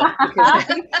up because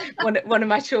one of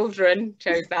my children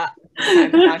chose that.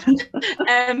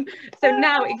 So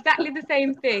now exactly the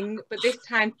same thing, but this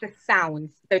time for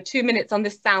sounds. So 2 minutes on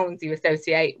the sounds you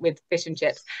associate with fish and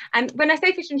chips. And when I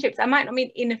say fish and chips, I might not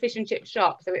mean in a fish and chip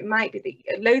shop. So it might be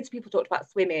that loads of people talked about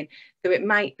swimming. So it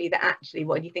might be that actually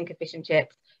when you think of fish and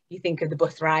chips, you think of the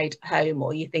bus ride home,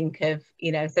 or you think of,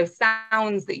 you know, so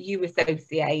sounds that you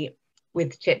associate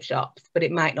with chip shops, but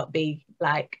it might not be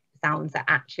like sounds that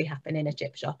actually happen in a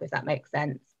chip shop, if that makes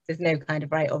sense. There's no kind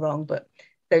of right or wrong, but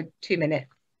so 2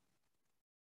 minutes.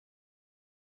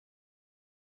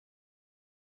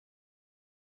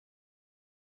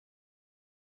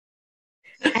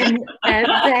 And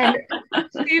then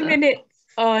 2 minutes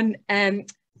on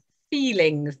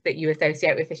feelings that you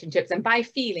associate with fish and chips. And by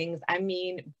feelings, I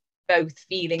mean both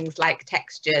feelings like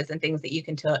textures and things that you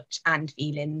can touch, and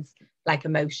feelings like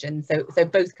emotions. So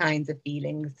both kinds of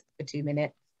feelings for 2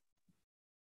 minutes.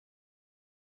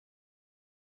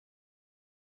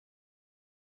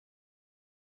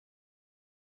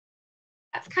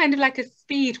 That's kind of like a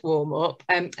speed warm-up,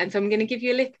 and so I'm going to give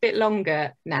you a little bit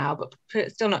longer now, but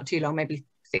still not too long, maybe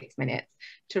 6 minutes,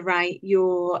 to write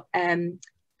your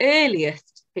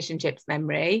earliest fish and chips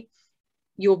memory,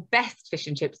 your best fish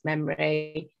and chips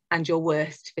memory, and your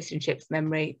worst fish and chips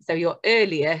memory. So your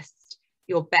earliest,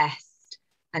 your best,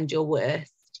 and your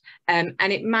worst. And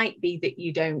it might be that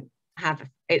you don't have,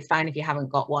 it's fine if you haven't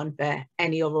got one for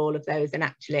any or all of those. And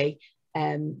actually,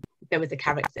 there was a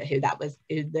character who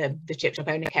the chip shop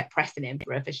owner kept pressing him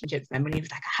for a fish and chips memory. He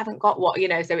was like, I haven't got what, you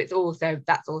know, so it's also,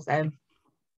 that's also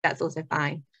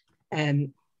fine.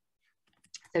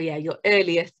 So yeah, your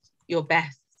earliest, your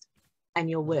best, and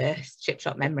your worst chip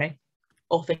shop memory,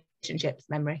 or fish and chips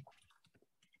memory.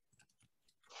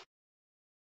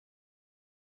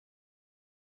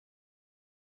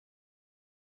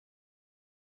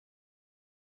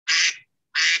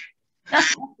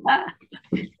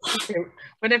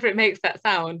 Whenever it makes that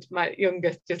sound, my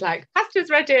youngest is like, pasta's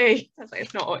ready. I was like,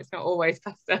 it's not always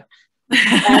pasta.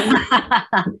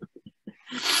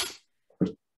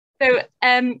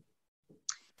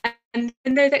 And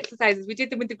in those exercises, we did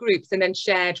them with the groups and then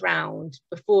shared round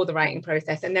before the writing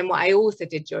process. And then what I also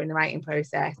did during the writing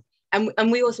process,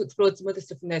 and we also explored some other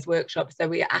stuff in those workshops. So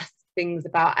we asked things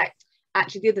about,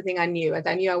 actually the other thing I knew is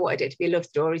I wanted it to be a love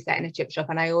story set in a chip shop,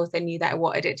 and I also knew that I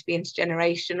wanted it to be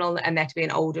intergenerational and there to be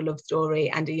an older love story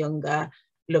and a younger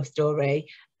love story.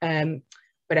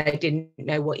 But I didn't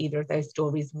know what either of those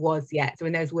stories was yet. So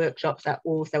in those workshops, I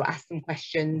also asked some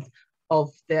questions of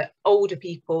the older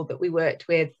people that we worked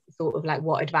with, sort of like,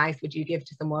 what advice would you give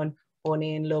to someone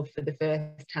falling in love for the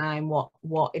first time?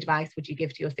 What advice would you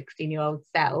give to your 16-year-old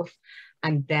self?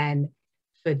 And then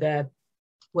for the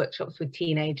workshops with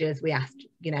teenagers, we asked,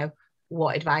 you know,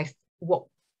 what advice,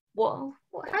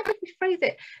 how did we phrase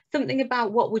it? Something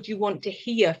about what would you want to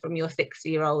hear from your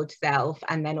 60-year-old self,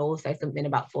 and then also something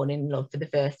about falling in love for the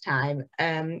first time.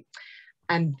 And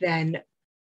then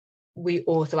we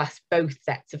also asked both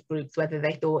sets of groups whether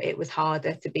they thought it was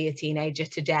harder to be a teenager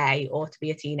today or to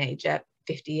be a teenager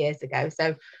 50 years ago.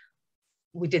 So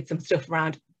we did some stuff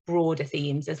around broader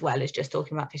themes as well as just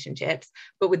talking about fish and chips.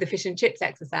 But with the fish and chips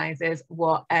exercises,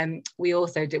 what I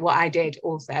did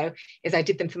also is I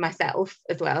did them for myself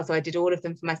as well. So I did all of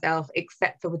them for myself,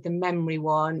 except for with the memory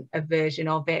one, a version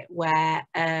of it where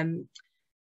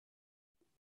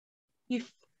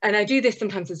and I do this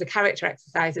sometimes as a character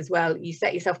exercise as well. You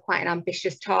set yourself quite an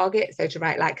ambitious target. So to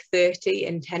write like 30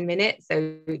 in 10 minutes.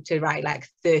 So to write like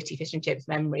 30 fish and chips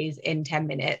memories in 10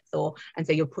 minutes. And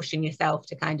so you're pushing yourself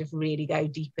to kind of really go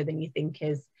deeper than you think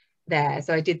is there.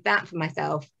 So I did that for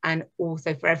myself, and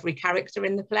also for every character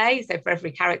in the play. So for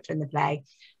every character in the play,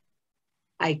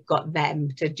 I got them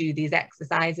to do these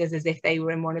exercises as if they were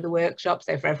in one of the workshops.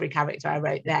 So for every character I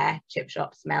wrote their chip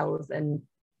shop smells and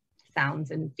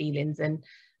sounds and feelings and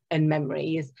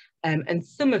memories, and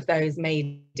some of those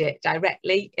made it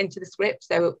directly into the script.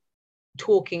 So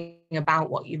talking about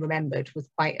what you remembered was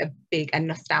quite a big, and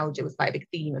nostalgia was quite a big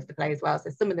theme of the play as well. So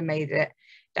some of them made it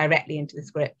directly into the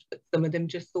script, but some of them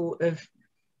just sort of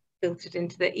filtered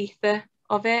into the ether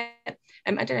of it.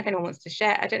 I don't know if anyone wants to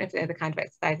share. I don't know if they're the kind of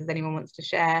exercises anyone wants to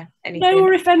share anything. No,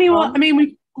 or if anyone, I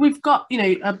mean, we've got, you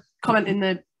know, a comment in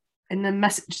the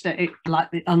message that it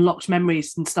unlocks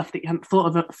memories and stuff that you haven't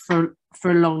thought of for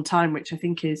a long time, which I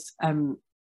think is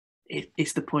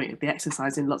it's the point of the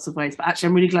exercise in lots of ways. But actually,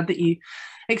 I'm really glad that you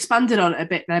expanded on it a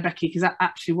bit there, Becky, because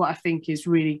actually what I think is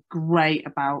really great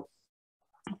about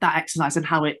that exercise and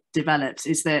how it develops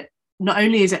is that not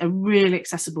only is it a really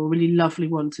accessible, really lovely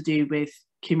one to do with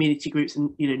community groups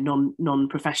and, you know,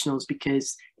 non-professionals,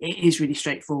 because it is really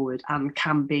straightforward and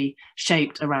can be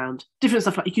shaped around different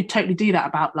stuff. Like you could totally do that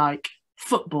about like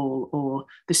football or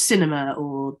the cinema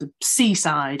or the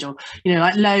seaside, or, you know,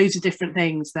 like loads of different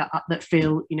things that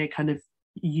feel, you know, kind of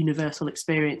universal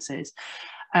experiences.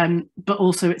 But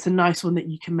also it's a nice one that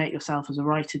you can make yourself as a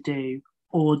writer do,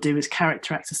 or do as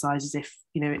character exercises, if,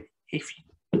 you know, if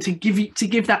to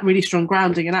give that really strong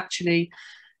grounding. And actually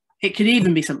it could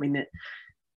even be something that,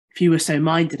 if you were so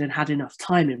minded and had enough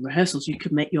time in rehearsals, you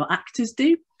could make your actors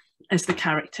do as the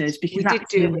characters. Because we did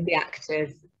do it with the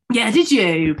actors. Yeah, did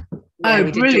you? Yeah, oh,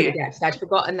 we did brilliant! Do it with the actors. I'd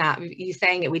forgotten that. You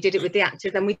saying it, we did it with the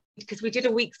actors, and because we did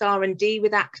a week's R&D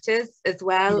with actors as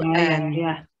well.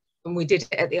 Yeah. And we did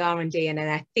it at the R&D, and then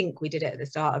I think we did it at the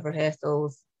start of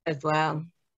rehearsals as well.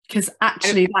 Because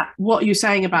actually, what you're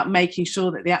saying about making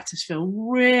sure that the actors feel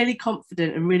really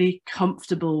confident and really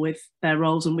comfortable with their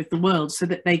roles and with the world, so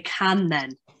that they can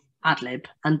then ad-lib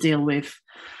and deal with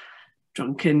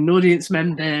drunken audience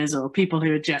members or people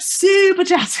who are just super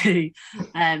chatty.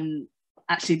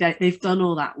 Actually, they've done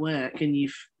all that work, and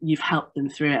you've helped them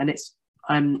through it. And it's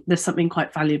there's something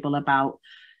quite valuable about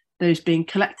those being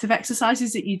collective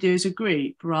exercises that you do as a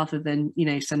group, rather than, you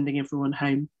know, sending everyone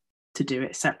home to do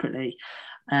it separately.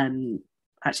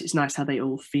 Actually, it's nice how they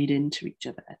all feed into each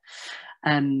other.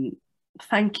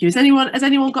 Thank you. Has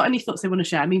anyone got any thoughts they want to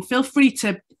share? I mean, feel free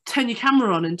to turn your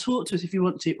camera on and talk to us if you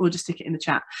want to, or just stick it in the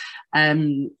chat.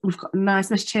 We've got a nice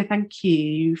message here. Thank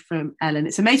you from Ellen.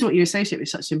 It's amazing what you associate with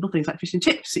such simple things like fish and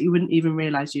chips that you wouldn't even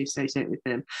realise you associate with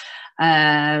them.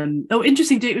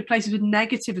 Interesting. Do it with places with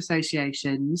negative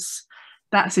associations.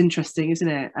 That's interesting, isn't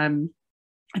it? I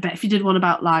bet if you did one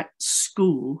about like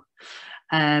school,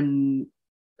 that'd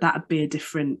be a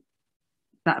different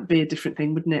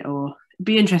thing, wouldn't it? Or it'd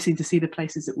be interesting to see the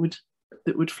places that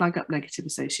would flag up negative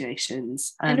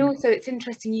associations. And also it's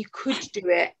interesting, you could do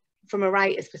it from a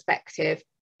writer's perspective.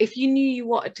 If you knew you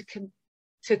wanted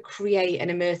to create an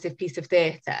immersive piece of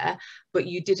theatre, but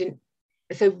you didn't,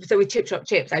 so with Chip Shop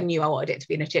Chips, I knew I wanted it to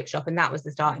be in a chip shop, and that was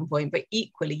the starting point. But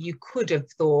equally, you could have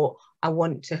thought, I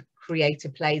want to create a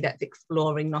play that's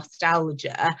exploring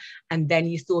nostalgia, and then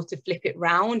you sort of flip it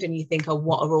round and you think, oh,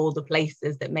 what are all the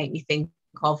places that make me think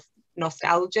of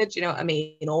nostalgia? Do you know what I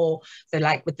mean? Or so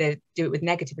like do it with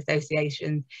negative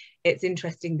associations, it's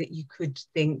interesting that you could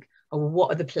think, oh,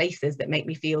 what are the places that make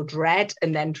me feel dread,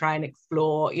 and then try and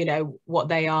explore, you know, what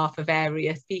they are for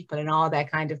various people, and are there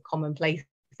kind of common places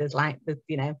like the,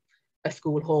 you know, a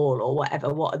school hall or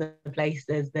whatever. What are the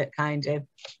places that kind of,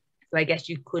 so I guess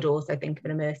you could also think of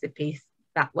an immersive piece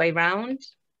that way round.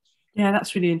 Yeah,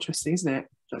 that's really interesting, isn't it?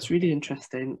 That's really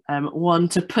interesting. One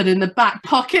to put in the back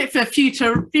pocket for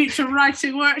future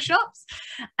writing workshops.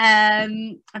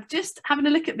 I'm just having a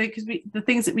look at the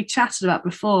things that we chatted about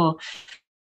before.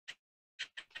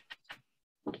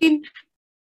 Are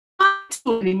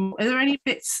there any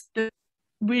bits, the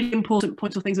really important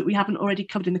points or things that we haven't already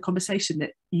covered in the conversation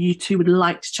that you two would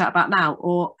like to chat about now,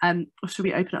 or should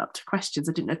we open it up to questions?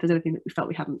 I didn't know if there's anything that we felt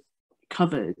we hadn't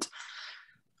covered.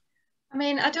 I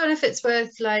mean, I don't know if it's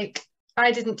worth, like,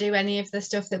 I didn't do any of the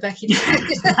stuff that Becky did.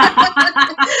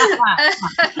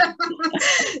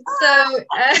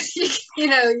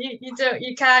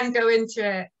 You can go into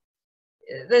it.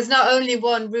 There's not only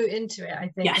one route into it, I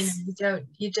think. Yes.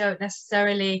 You don't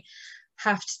necessarily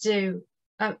have to do,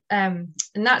 and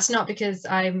that's not because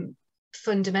I'm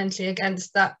fundamentally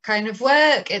against that kind of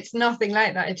work. It's nothing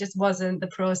like that. It just wasn't the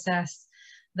process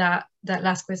that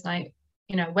last quiz night,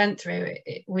 you know, went through.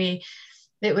 It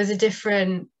was a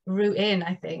different route in,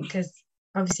 I think, because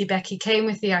obviously Becky came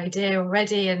with the idea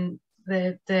already, and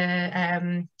the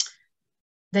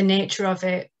nature of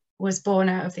it was born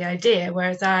out of the idea,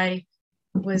 whereas I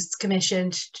was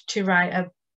commissioned to write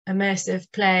a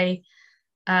immersive play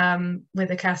with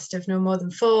a cast of no more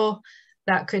than 4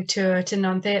 that could tour to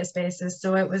non-theatre spaces.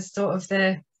 So it was sort of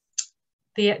the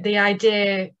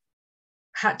idea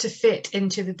had to fit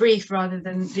into the brief rather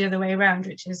than the other way around,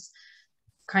 which is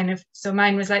kind of, so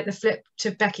mine was like the flip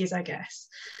to Becky's, I guess.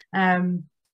 And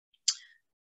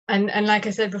like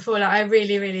I said before, like, I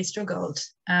really, really struggled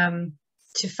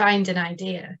to find an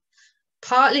idea,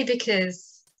 partly because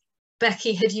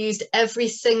Becky had used every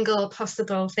single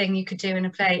possible thing you could do in a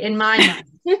play in my mind.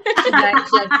 She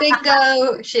had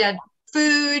bingo, she had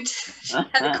food, she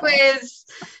had a quiz,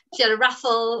 she had a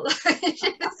raffle. She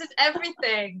did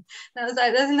everything. And I was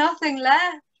like, there's nothing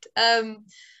left. And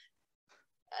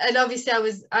obviously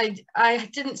I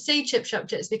didn't see Chip Shop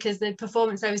Chits because the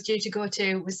performance I was due to go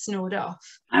to was snowed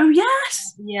off. Oh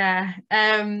yes. Yeah.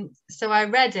 So I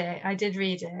did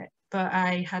read it, but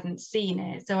I hadn't seen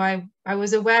it. So I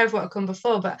was aware of what had come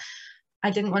before, but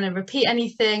I didn't want to repeat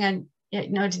anything, and it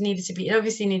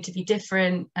obviously needed to be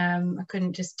different. I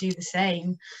couldn't just do the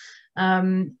same.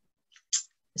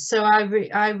 So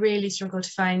I really struggled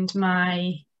to find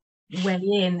my way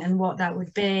in and what that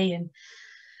would be, and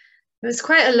it was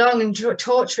quite a long and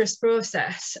torturous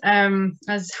process,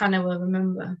 as Hannah will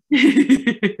remember.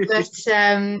 But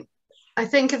I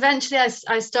think eventually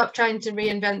I stopped trying to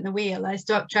reinvent the wheel. I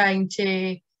stopped trying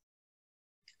to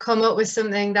come up with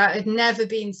something that had never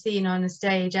been seen on a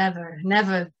stage ever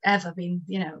been,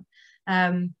 you know.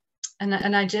 And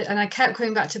I kept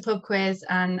going back to pub quiz,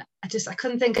 and I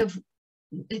couldn't think of,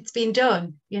 it's been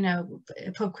done, you know.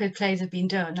 Pub quiz plays have been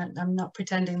done. I'm not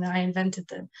pretending that I invented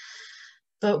them.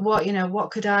 But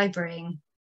what could I bring?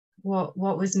 What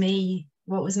was me?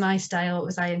 What was my style? What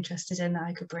was I interested in that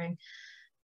I could bring?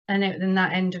 And then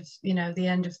that end of, you know, the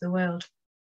end of the world,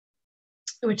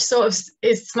 which sort of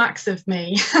smacks of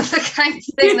me, the kind of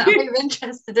thing that I'm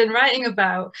interested in writing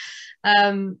about.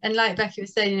 And like Becky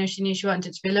was saying, you know, she knew she wanted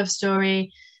it to be a love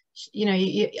story. You know,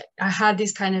 I had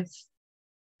these kind of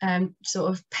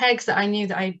sort of pegs that I knew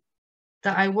that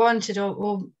I wanted,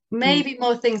 or maybe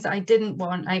more things that I didn't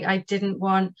want. I didn't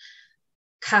want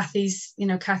Kathy's, you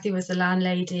know, Kathy was the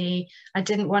landlady. I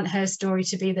didn't want her story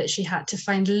to be that she had to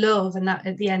find love and that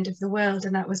at the end of the world,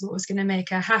 and that was what was going to make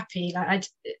her happy. Like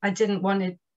I didn't want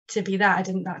it to be that.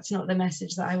 That's not the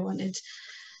message that I wanted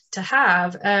to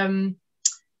have.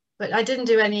 But I didn't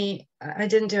do any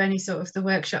sort of the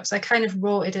workshops. I kind of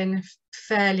wrote it in a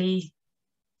fairly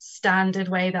standard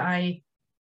way that I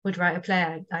would write a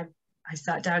play. I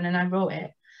sat down and I wrote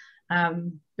it.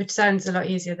 Which sounds a lot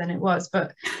easier than it was,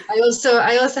 but I also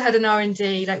had an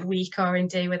R&D, like week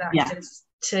R&D with actors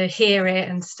to hear it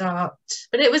and start.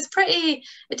 But it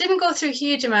didn't go through a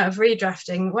huge amount of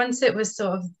redrafting. Once it was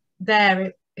sort of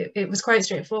there, it was quite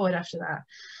straightforward after that.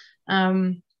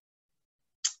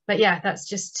 But yeah, that's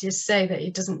just to say that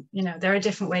it doesn't, you know, there are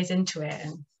different ways into it,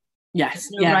 and yes,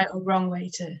 there's no right or wrong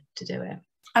way to do it.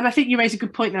 And I think you raise a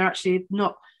good point there, actually.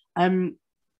 Not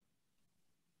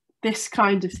this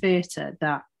kind of theatre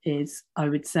that is, I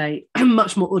would say,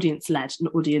 much more audience-led and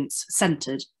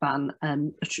audience-centred than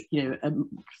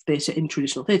theatre in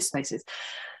traditional theatre spaces,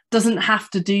 doesn't have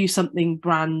to do something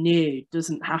brand new,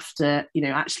 doesn't have to, you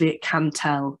know, actually it can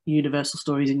tell universal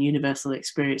stories and universal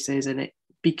experiences, and it,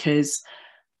 because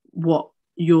what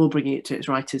you're bringing it to its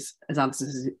right, as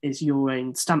Alison says, is your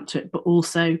own stamp to it, but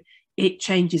also it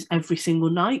changes every single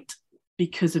night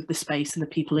because of the space and the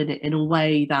people in it in a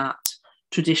way that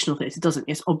traditional theatre doesn't.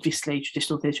 Yes, obviously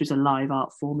traditional theatre is a live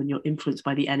art form and you're influenced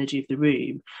by the energy of the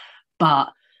room, but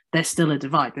there's still a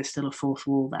divide, there's still a fourth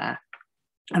wall there.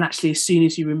 And actually, as soon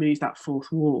as you remove that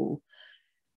fourth wall,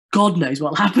 God knows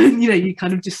what'll happen. You know, you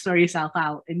kind of just throw yourself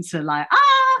out into like,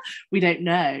 we don't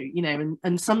know, you know,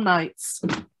 and some nights,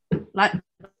 like,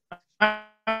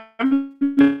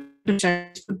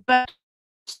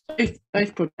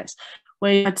 both projects,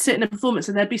 where I'd sit in a performance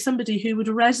and there'd be somebody who would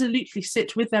resolutely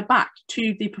sit with their back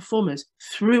to the performers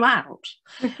throughout.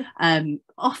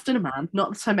 Often a man,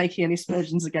 not that I'm making any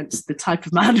aspersions against the type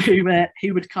of man who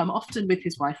would come, often with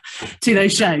his wife, to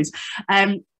those shows.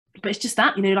 But it's just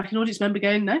that, you know, like an audience member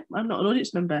going, no, I'm not an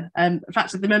audience member. In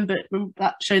fact, I remember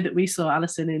that show that we saw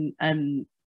Alison in,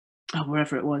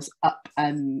 wherever it was, up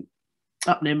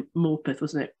near Morpeth,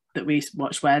 wasn't it, that we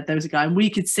watched, where there was a guy and we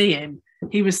could see him.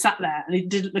 He was sat there and he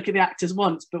didn't look at the actors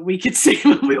once, but we could see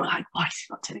him and we were like, why is he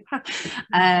not turning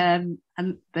around?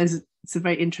 And it's a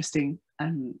very interesting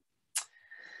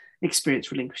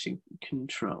experience, relinquishing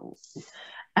control.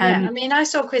 Yeah, I mean, I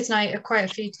saw Quiz Night quite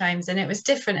a few times and it was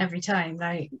different every time.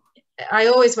 Like, I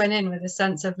always went in with a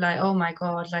sense of like, oh my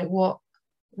God, like what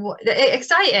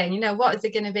exciting, you know, what is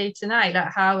it going to be tonight?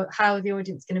 Like how the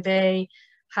audience going to be,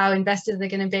 how invested they're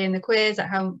going to be in the quiz, like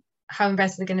how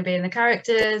invested they're going to be in the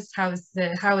characters, how are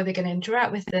they going to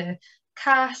interact with the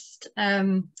cast.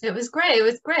 It was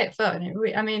great fun.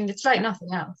 I mean, it's like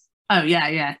nothing else. Oh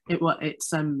yeah, it's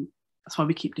that's why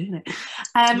we keep doing it.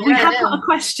 We have got a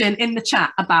question in the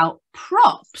chat about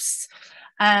props.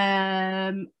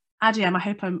 Adiem, I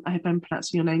hope I'm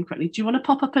pronouncing your name correctly. Do you want to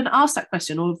pop up and ask that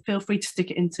question, or feel free to stick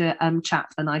it into chat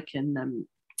and I can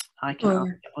ask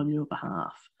it on your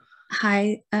behalf.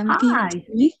 Hi. Hi.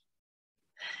 Can you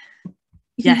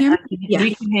Yes, hear me?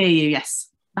 we can hear you. Yes.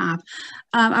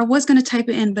 I was going to type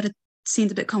it in, but it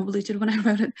seemed a bit convoluted when I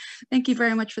wrote it. Thank you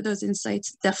very much for those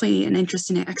insights. Definitely an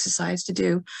interesting exercise to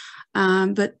do.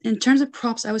 But in terms of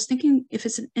props, I was thinking if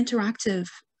it's an interactive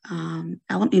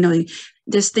element, you know,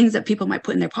 there's things that people might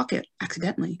put in their pocket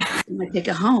accidentally. They might take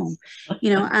it home,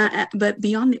 you know, but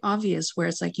beyond the obvious, where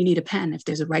it's like you need a pen if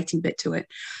there's a writing bit to it,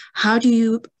 how do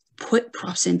you put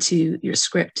props into your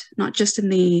script, not just in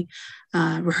the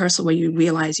rehearsal where you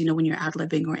realize, you know, when you're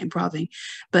ad-libbing or improving,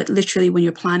 but literally when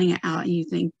you're planning it out and you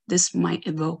think this might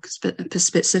evoke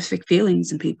specific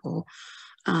feelings in people,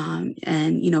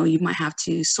 and, you know, you might have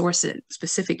to source it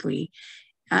specifically.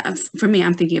 For me,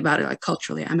 I'm thinking about it like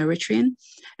culturally. I'm Eritrean,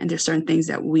 and there's certain things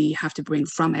that we have to bring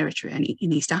from Eritrea and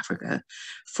in East Africa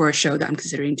for a show that I'm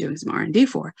considering doing some R&D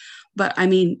for. But I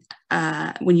mean,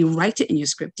 when you write it in your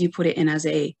script, do you put it in as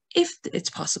if it's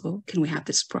possible, can we have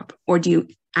this prop? Or do you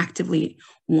actively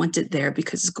want it there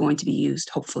because it's going to be used,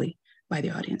 hopefully, by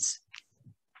the audience?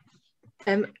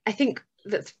 I think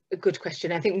that's a good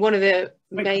question. I think one of the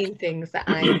main things that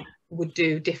I would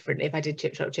do differently if I did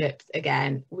Chip Shop Chips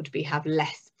again would be have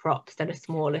less props and a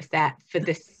smaller set for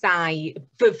the size,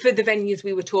 for the venues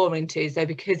we were touring to. So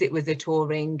because it was a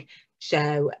touring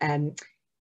show, and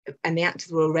the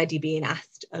actors were already being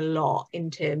asked a lot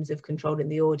in terms of controlling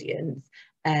the audience,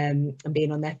 and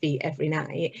being on their feet every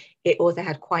night, it also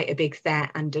had quite a big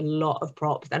set and a lot of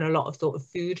props and a lot of sort of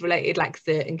food related, like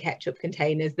certain ketchup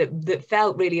containers that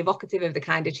felt really evocative of the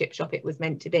kind of chip shop it was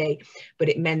meant to be, but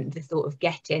it meant the sort of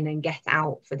get in and get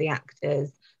out for the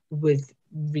actors was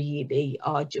really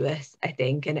arduous, I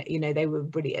think. And, you know, they were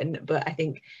brilliant, but I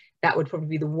think that would probably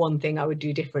be the one thing I would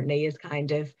do differently, is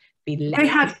kind of be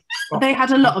less. They had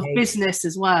a lot of business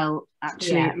as well,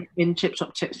 actually, in Chip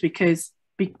Shop Chips, because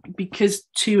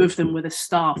two of them were the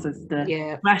staff of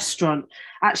the restaurant.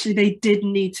 Actually, they did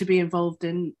need to be involved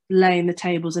in laying the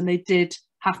tables, and they did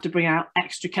have to bring out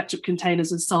extra ketchup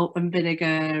containers and salt and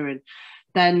vinegar, and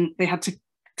then they had to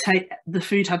the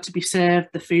food had to be served,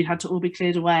 the food had to all be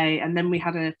cleared away, and then we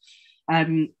had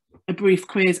a brief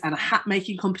quiz and a hat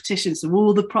making competition, so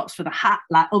all the props for the hat,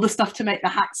 like all the stuff to make the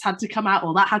hats, had to come out,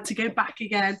 all that had to go back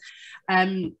again.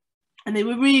 And they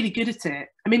were really good at it.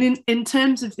 I mean, in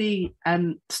terms of the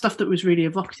stuff that was really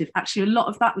evocative, actually a lot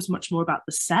of that was much more about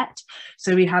the set.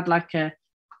 So we had like a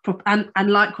prop, and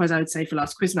likewise I would say for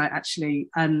Last Quiz Night, actually,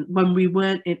 when we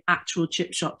weren't in actual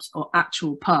chip shops or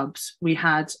actual pubs, we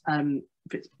had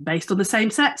based on the same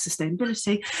set,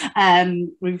 sustainability,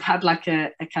 we've had like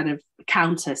a kind of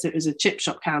counter. So it was a chip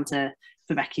shop counter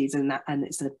for Becky's, and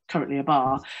it's currently a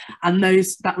bar, and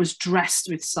that was dressed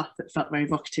with stuff that felt very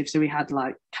evocative. So we had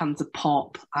like cans of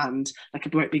pop and like a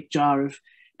great big jar of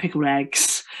pickled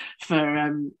eggs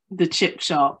for the chip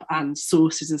shop, and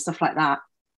sauces and stuff like that.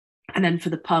 And then for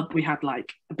the pub, we had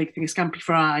like a big thing of scampi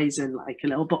fries and like a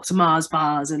little box of Mars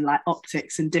bars and like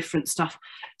optics and different stuff.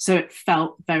 So it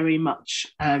felt very much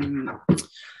a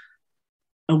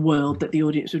world that the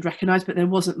audience would recognise, but there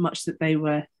wasn't much that they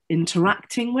were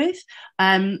interacting with.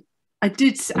 When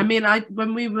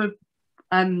we were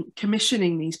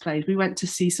commissioning these plays, we went to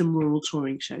see some rural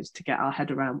touring shows to get our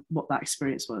head around what that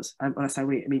experience was. When I say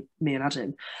we, I mean me and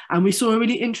Adam. And we saw a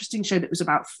really interesting show that was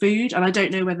about food, and I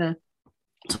don't know whether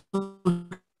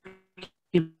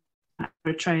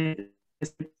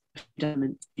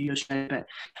your show,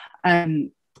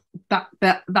 but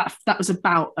that was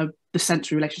about the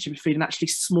sensory relationship with food, and actually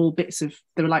small bits of,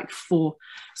 there were like four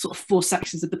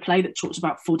sections of the play that talked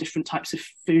about 4 different types of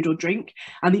food or drink,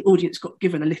 and the audience got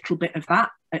given a little bit of that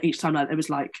at each time. Like there was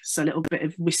like a little bit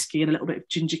of whiskey and a little bit of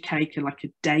ginger cake and like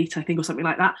a date, I think, or something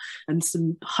like that, and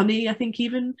some honey, I think,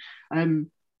 even I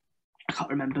can't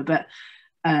remember, but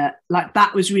like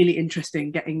that was really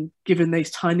interesting, getting given those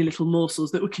tiny little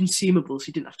morsels that were consumable, so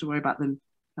you didn't have to worry about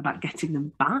getting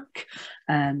them back.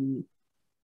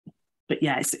 But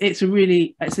yeah, it's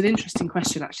an interesting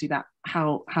question, actually, that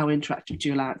how interactive do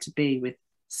you allow it to be with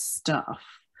stuff.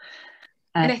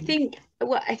 And I think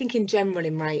in general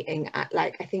in writing,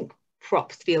 I think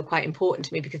props feel quite important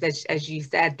to me, because as you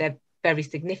said, they're very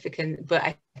significant, but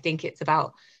I think it's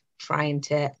about trying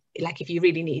to, like, if you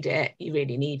really need it, you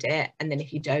really need it, and then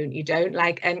if you don't, you don't.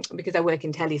 Like, and because I work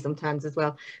in telly sometimes as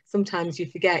well, sometimes you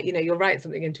forget, you'll write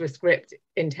something into a script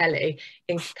in telly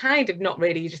and kind of not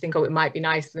really, you just think, oh, it might be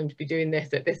nice for them to be doing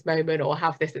this at this moment or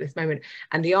have this at this moment,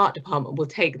 and the art department will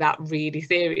take that really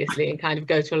seriously and kind of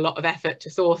go to a lot of effort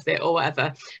to source it or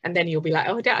whatever, and then you'll be like,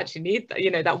 oh, I don't actually need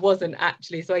that, that wasn't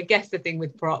actually. So I guess the thing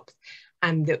with props,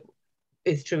 and that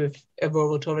is true of a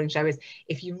rural touring show, is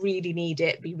if you really need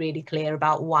it, be really clear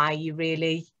about why you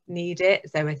really need it.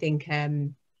 So I think I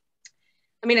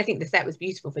think the set was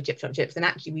beautiful for Chip Shop Chips, and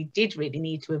actually we did really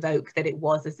need to evoke that it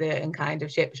was a certain kind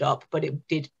of chip shop, but it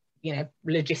did,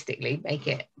 logistically make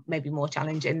it maybe more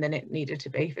challenging than it needed to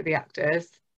be for the actors.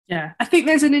 Yeah, I think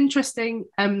there's an interesting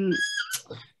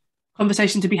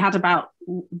conversation to be had about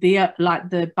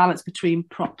the balance between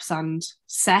props and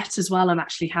set as well, and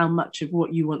actually how much of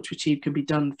what you want to achieve can be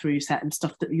done through set and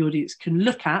stuff that the audience can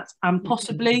look at and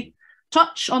possibly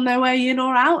touch on their way in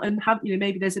or out, and have,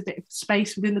 maybe there's a bit of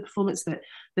space within the performance that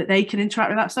they can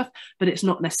interact with that stuff, but it's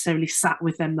not necessarily sat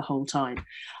with them the whole time.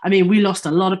 I mean, we lost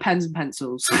a lot of pens and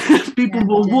pencils. People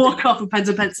will walk off with pens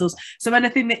and pencils. So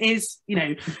anything that is,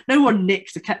 no one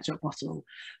nicks a ketchup bottle,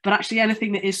 but actually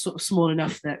anything that is sort of small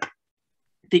enough that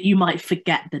you might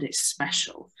forget that it's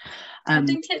special. I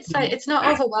think it's like, it's not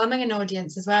overwhelming an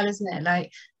audience as well, isn't it?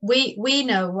 Like we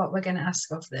know what we're going to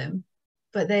ask of them,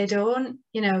 but they don't.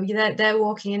 They're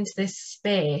walking into this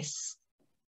space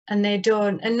and they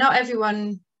don't, and not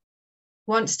everyone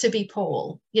wants to be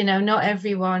Paul. Not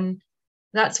everyone.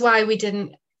 That's why we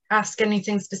didn't ask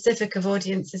anything specific of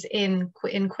audiences in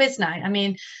quiz night. I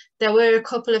mean, there were a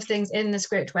couple of things in the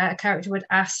script where a character would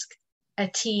ask a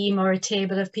team or a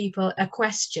table of people a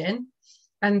question,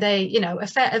 and they,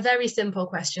 a very simple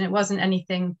question. It wasn't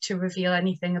anything to reveal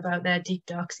anything about their deep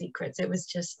dark secrets. It was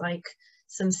just like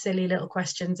some silly little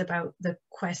questions about the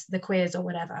quiz or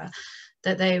whatever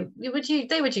that they would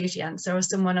usually answer, or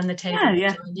someone on the table would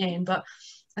join in. But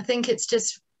I think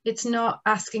it's not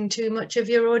asking too much of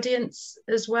your audience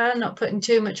as well, not putting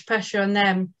too much pressure on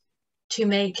them to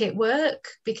make it work,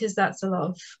 because that's a lot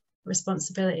of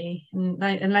responsibility,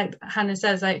 and like Hannah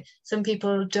says, like, some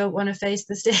people don't want to face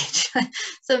the stage.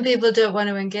 Some people don't want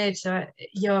to engage, so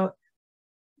you're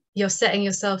setting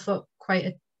yourself up quite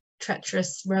a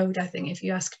treacherous road, I think, if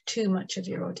you ask too much of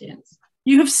your audience.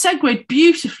 You have segued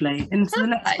beautifully into the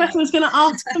next question I was going to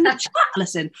ask from the chat,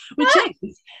 Alison, which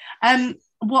is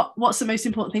what's the most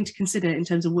important thing to consider in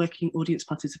terms of working audience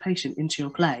participation into your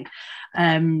play?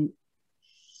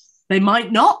 They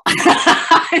might not.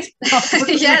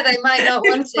 Yeah, they might not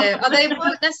want to, or they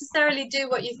won't necessarily do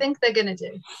what you think they're going to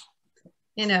do.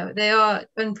 They are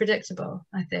unpredictable,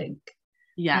 I think.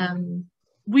 Yeah.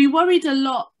 We worried a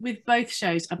lot with both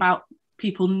shows about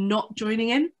people not joining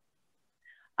in.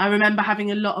 I remember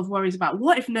having a lot of worries about,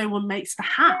 what if no one makes the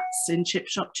hats in Chip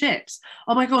Shop Chips?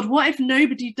 Oh my God, what if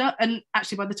nobody does? And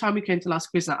actually, by the time we came to last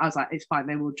quiz night, I was like, it's fine,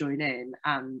 they will join in.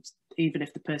 And even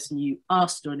if the person you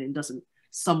asked to join in doesn't,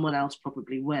 someone else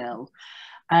probably will.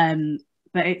 But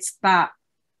it's that,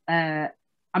 I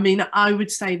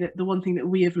would say that the one thing that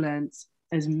we have learned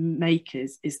as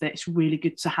makers is that it's really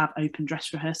good to have open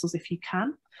dress rehearsals if you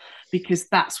can, because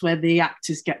that's where the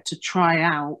actors get to try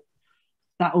out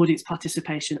that audience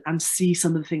participation and see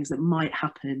some of the things that might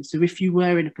happen. So if you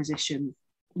were in a position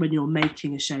when you're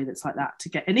making a show that's like that, to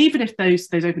get, and even if those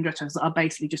open dress shows are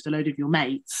basically just a load of your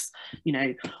mates, you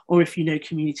know, or if you know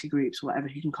community groups or whatever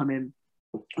who can come in,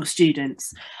 or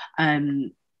students,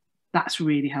 that's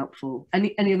really helpful.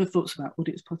 Any other thoughts about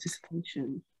audience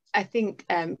participation? I think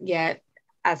yeah,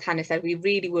 as Hannah said, we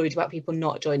really worried about people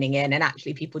not joining in, and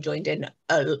actually people joined in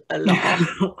a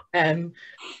lot. And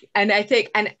I think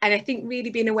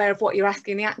really being aware of what you're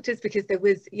asking the actors, because there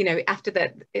was, you know, after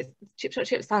that, Chip Shot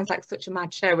Chip sounds like such a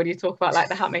mad show when you talk about like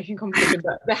the hat making competition,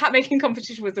 but the hat making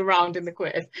competition was around in the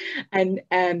quiz, and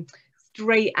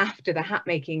straight after the hat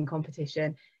making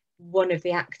competition, one of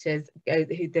the actors goes,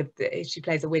 she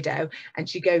plays a widow, and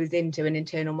she goes into an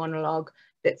internal monologue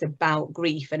that's about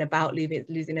grief and about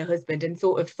losing her husband, and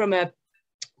sort of from a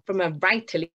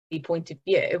writerly point of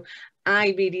view,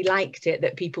 I really liked it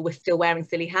that people were still wearing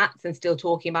silly hats and still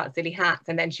talking about silly hats,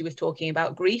 and then she was talking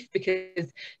about grief,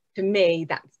 because to me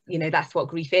that's, you know, that's what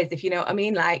grief is, if you know what I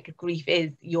mean. Like, grief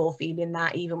is you're feeling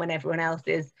that even when everyone else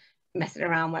is messing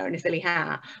around wearing a silly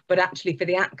hat. But actually for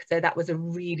the actor, that was a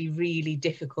really, really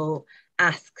difficult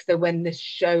ask. So when the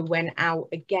show went out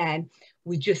again,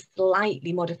 we just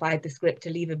slightly modified the script to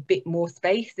leave a bit more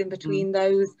space in between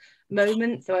those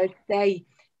moments. So I'd say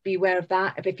be aware of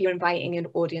that. If you're inviting an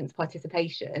audience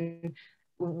participation,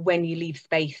 when you leave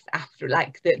space after,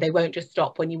 like, that they won't just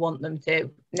stop when you want them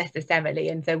to necessarily.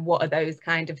 And so what are those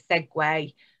kind of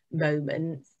segue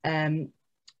moments?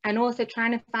 And also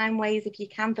trying to find ways, if you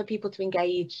can, for people to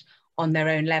engage on their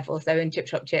own level. So in Chip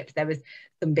Shop Chips, there was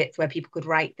some bits where people could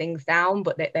write things down,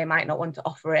 but they might not want to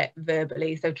offer it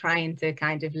verbally. So trying to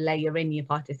kind of layer in your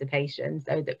participation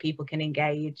so that people can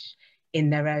engage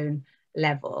in their own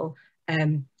level.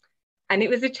 And it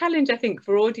was a challenge, I think,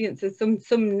 for audiences.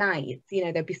 Some nights, you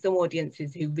know, there'd be some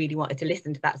audiences who really wanted to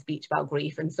listen to that speech about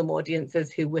grief, and some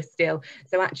audiences who were still,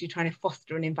 so actually trying to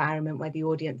foster an environment where the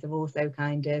audience are also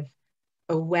kind of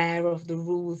aware of the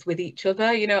rules with each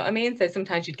other, you know what I mean? So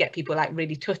sometimes you'd get people like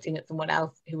really tutting at someone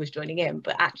else who was joining in,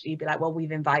 but actually you'd be like, well,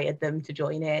 we've invited them to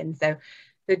join in. So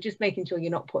just making sure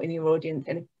you're not putting your audience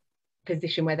in a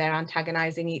position where they're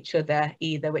antagonizing each other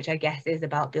either, which I guess is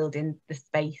about building the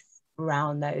space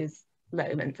around those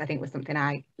moments, I think was something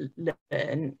I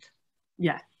learned.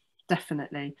 Yeah,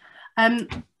 definitely.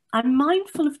 I'm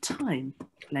mindful of time,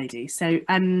 ladies, so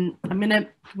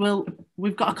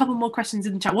we've got a couple more questions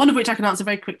in the chat, one of which I can answer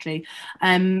very quickly,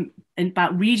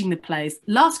 about reading the plays.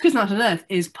 Last Quiz Night on Earth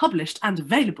is published and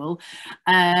available,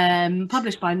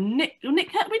 published by Nick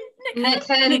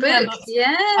Hern Books,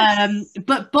 yes.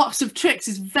 But Box of Tricks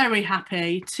is very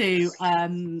happy to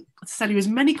sell you as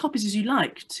many copies as you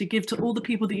like to give to all the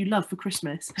people that you love for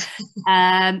Christmas.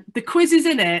 The quiz is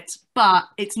in it, but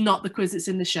it's not the quiz that's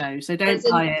in the show, so don't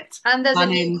buy it. And there's a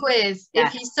new quiz. Yeah.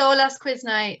 If you saw Last Quiz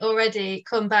Night already,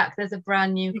 come back, there's a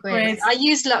brand new quiz. I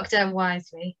used lockdown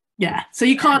wisely. Yeah, so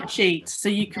you can't cheat, so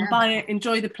you can buy it,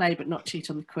 enjoy the play, but not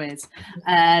cheat on the quiz.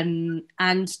 And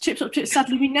Chip Shop Chips,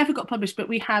 sadly, we never got published, but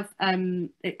we have,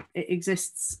 it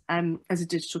exists as a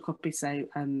digital copy, so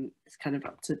it's kind of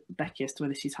up to Becky as to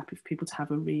whether she's happy for people to have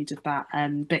a read of that.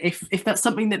 But if that's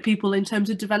something that people in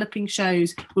terms of developing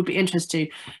shows would be interested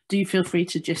to, do feel free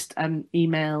to just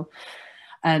email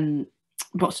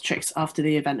Box of Tricks after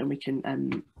the event, and we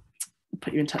can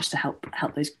put you in touch to help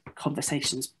those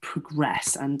conversations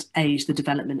progress and aid the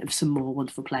development of some more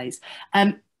wonderful plays.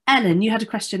 Ellen, you had a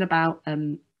question about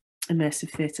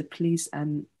immersive theatre. Please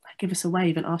give us a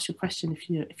wave and ask your question if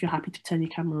you're happy to turn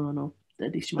your camera on, or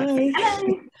at least you might.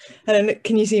 Hello,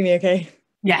 can you see me okay?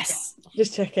 Yes.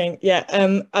 Just checking. Yeah,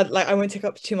 I won't take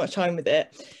up too much time with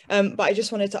it, but I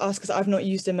just wanted to ask, because I've not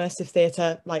used immersive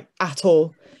theatre like at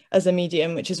all as a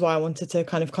medium, which is why I wanted to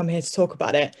kind of come here to talk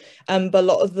about it. But a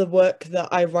lot of the work that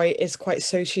I write is quite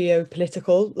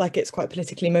socio-political, like it's quite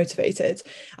politically motivated.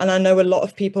 And I know a lot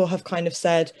of people have kind of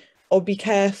said, oh, be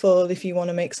careful if you want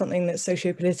to make something that's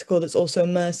socio-political that's also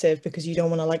immersive, because you don't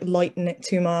want to like lighten it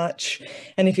too much.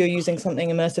 And if you're using something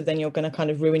immersive, then you're going to kind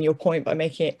of ruin your point by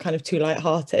making it kind of too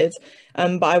lighthearted.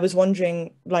 But I was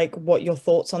wondering like what your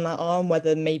thoughts on that are, and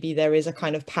whether maybe there is a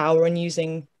kind of power in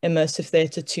using immersive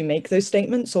theatre to make those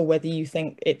statements, or whether you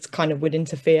think it's kind of would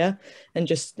interfere, and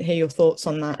just hear your thoughts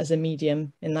on that as a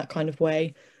medium in that kind of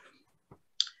way. I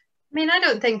mean, I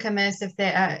don't think immersive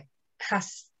theatre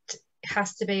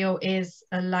has to be or is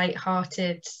a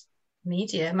light-hearted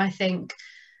medium. I think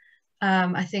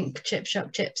Chip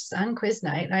Shop Chips and Quiz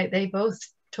Night, like, they both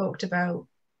talked about,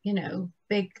 you know,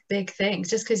 big things.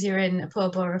 Just because you're in a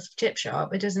pub or a chip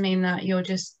shop, it doesn't mean that you're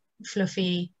just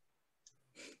fluffy,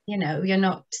 you know, you're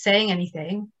not saying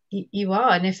anything. You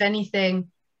are, and if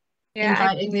anything,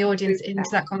 inviting the audience into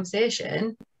that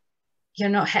conversation, you're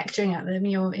not hectoring at them,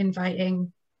 you're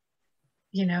inviting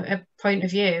you know, a point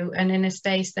of view and in a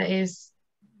space that is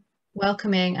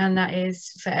welcoming and that is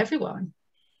for everyone.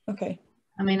 Okay.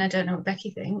 I mean, I don't know what Becky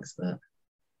thinks, but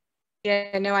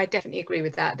yeah, no, I definitely agree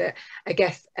with that. That I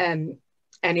guess, and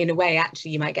in a way,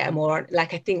 actually, you might get a more,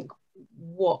 like, I think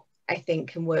what I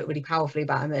think can work really powerfully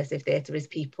about immersive theatre is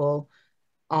people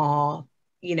are,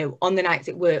 you know, on the nights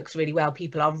it works really well,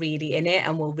 people are really in it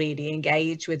and will really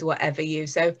engage with whatever you.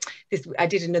 So I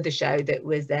did another show that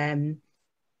was,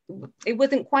 it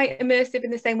wasn't quite immersive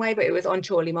in the same way, but it was on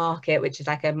Chorley Market, which is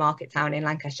like a market town in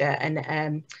Lancashire,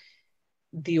 and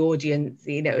the audience,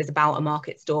 you know, it was about a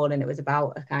market stall, and it was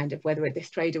about a kind of whether this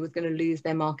trader was going to lose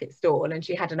their market stall, and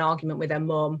she had an argument with her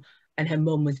mum, and her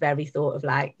mum was very sort of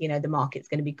like, you know, the market's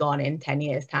going to be gone in 10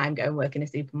 years time, go and work in a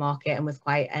supermarket, and was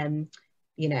quite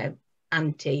you know,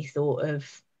 anti sort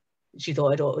of, she thought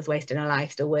her daughter was wasting her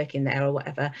life still working there or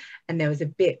whatever. And there was a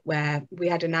bit where we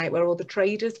had a night where all the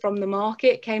traders from the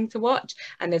market came to watch,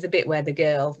 and there's a bit where the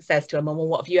girl says to her mum, well,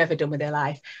 what have you ever done with your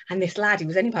life? And this lad, he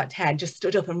was only about 10, just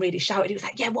stood up and really shouted. He was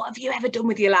like, yeah, what have you ever done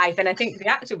with your life? And I think the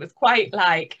actor was quite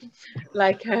like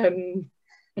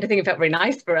I don't think it felt very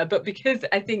nice for her, but because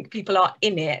I think people are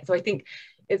in it, so I think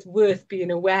it's worth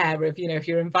being aware of, you know, if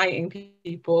you're inviting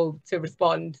people to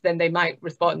respond, then they might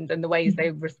respond, and the ways they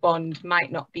respond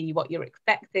might not be what you're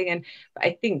expecting. And but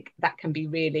I think that can be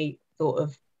really sort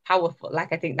of powerful.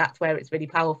 Like, I think that's where it's really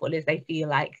powerful, is they feel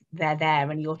like they're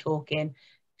there and you're talking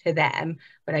to them.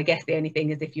 But I guess the only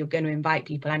thing is, if you're going to invite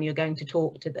people and you're going to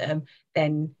talk to them,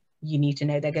 then you need to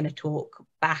know they're going to talk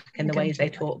back, and the ways they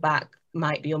talk back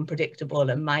might be unpredictable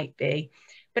and might be.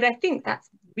 But I think that's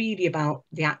really about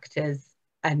the actors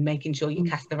and making sure you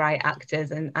cast the right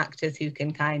actors, and actors who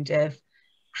can kind of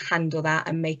handle that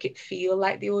and make it feel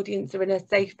like the audience are in a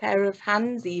safe pair of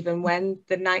hands, even when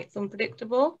the night's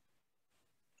unpredictable.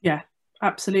 Yeah,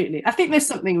 absolutely. I think there's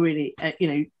something really, you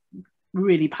know,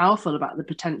 really powerful about the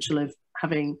potential of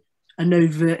having an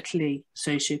overtly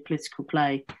socio-political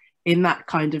play in that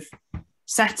kind of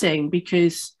setting,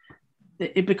 because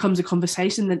it becomes a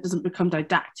conversation that doesn't become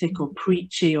didactic or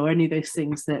preachy or any of those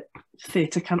things that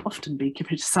theatre can often be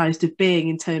criticised of being,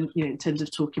 in terms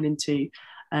of talking into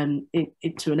an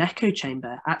echo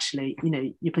chamber. Actually, you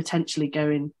know, you're potentially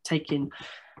taking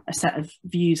a set of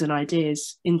views and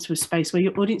ideas into a space where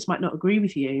your audience might not agree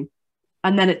with you,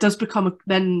 and then it does become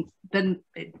then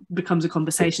it becomes a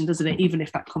conversation, doesn't it? Even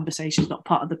if that conversation is not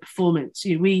part of the performance.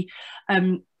 You know, we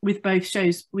with both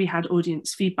shows, we had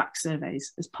audience feedback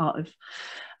surveys as part of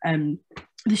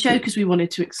the show, because we wanted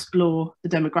to explore the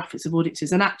demographics of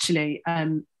audiences. And actually,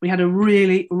 we had a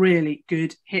really, really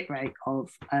good hit rate of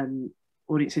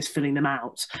audiences filling them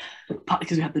out, partly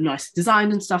because we had the nice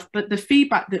design and stuff. But the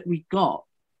feedback that we got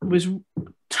was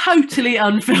totally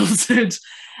unfiltered.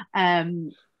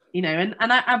 You know,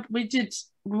 and we did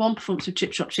one performance of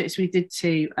Chip Shop Chits. We did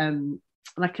two,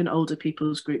 like an older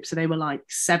people's group, so they were like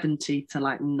 70 to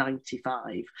like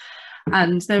 95,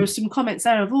 and there were some comments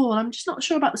there of, oh, I'm just not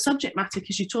sure about the subject matter,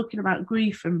 because you're talking about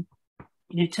grief and,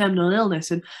 you know, terminal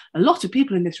illness, and a lot of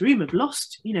people in this room have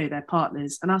lost, you know, their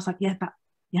partners. And I was like, yeah,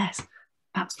 yes,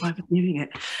 that's why we're doing it.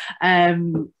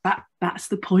 That's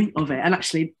the point of it. And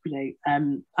actually, you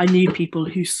know, I knew people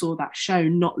who saw that show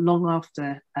not long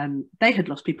after they had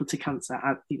lost people to cancer,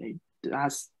 you know,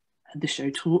 as the show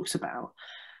talks about.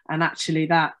 And actually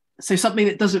so something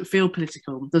that doesn't feel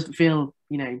political, doesn't feel,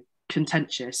 you know,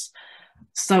 contentious,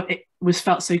 so it was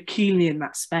felt so keenly in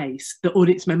that space, the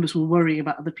audience members were worrying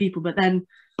about other people. But then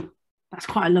that's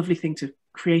quite a lovely thing to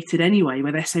create it anyway,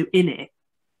 where they're so in it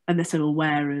and they're so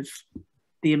aware of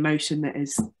the emotion that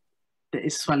is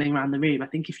swelling around the room. I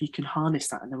think if you can harness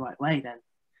that in the right way, then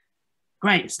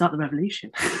great, start the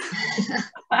revolution.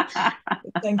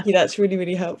 Thank you, that's really,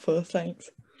 really helpful. Thanks.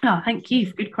 Oh, thank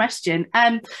you. Good question.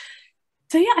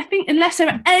 So yeah, I think unless there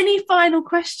are any final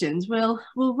questions, we'll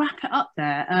wrap it up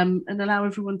there, and allow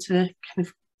everyone to kind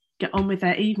of get on with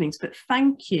their evenings. But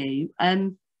thank you.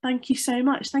 Thank you so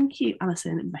much. Thank you,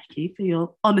 Alison and Becky, for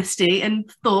your honesty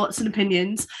and thoughts and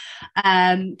opinions.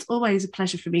 Always a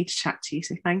pleasure for me to chat to you.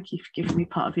 So thank you for giving me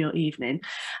part of your evening.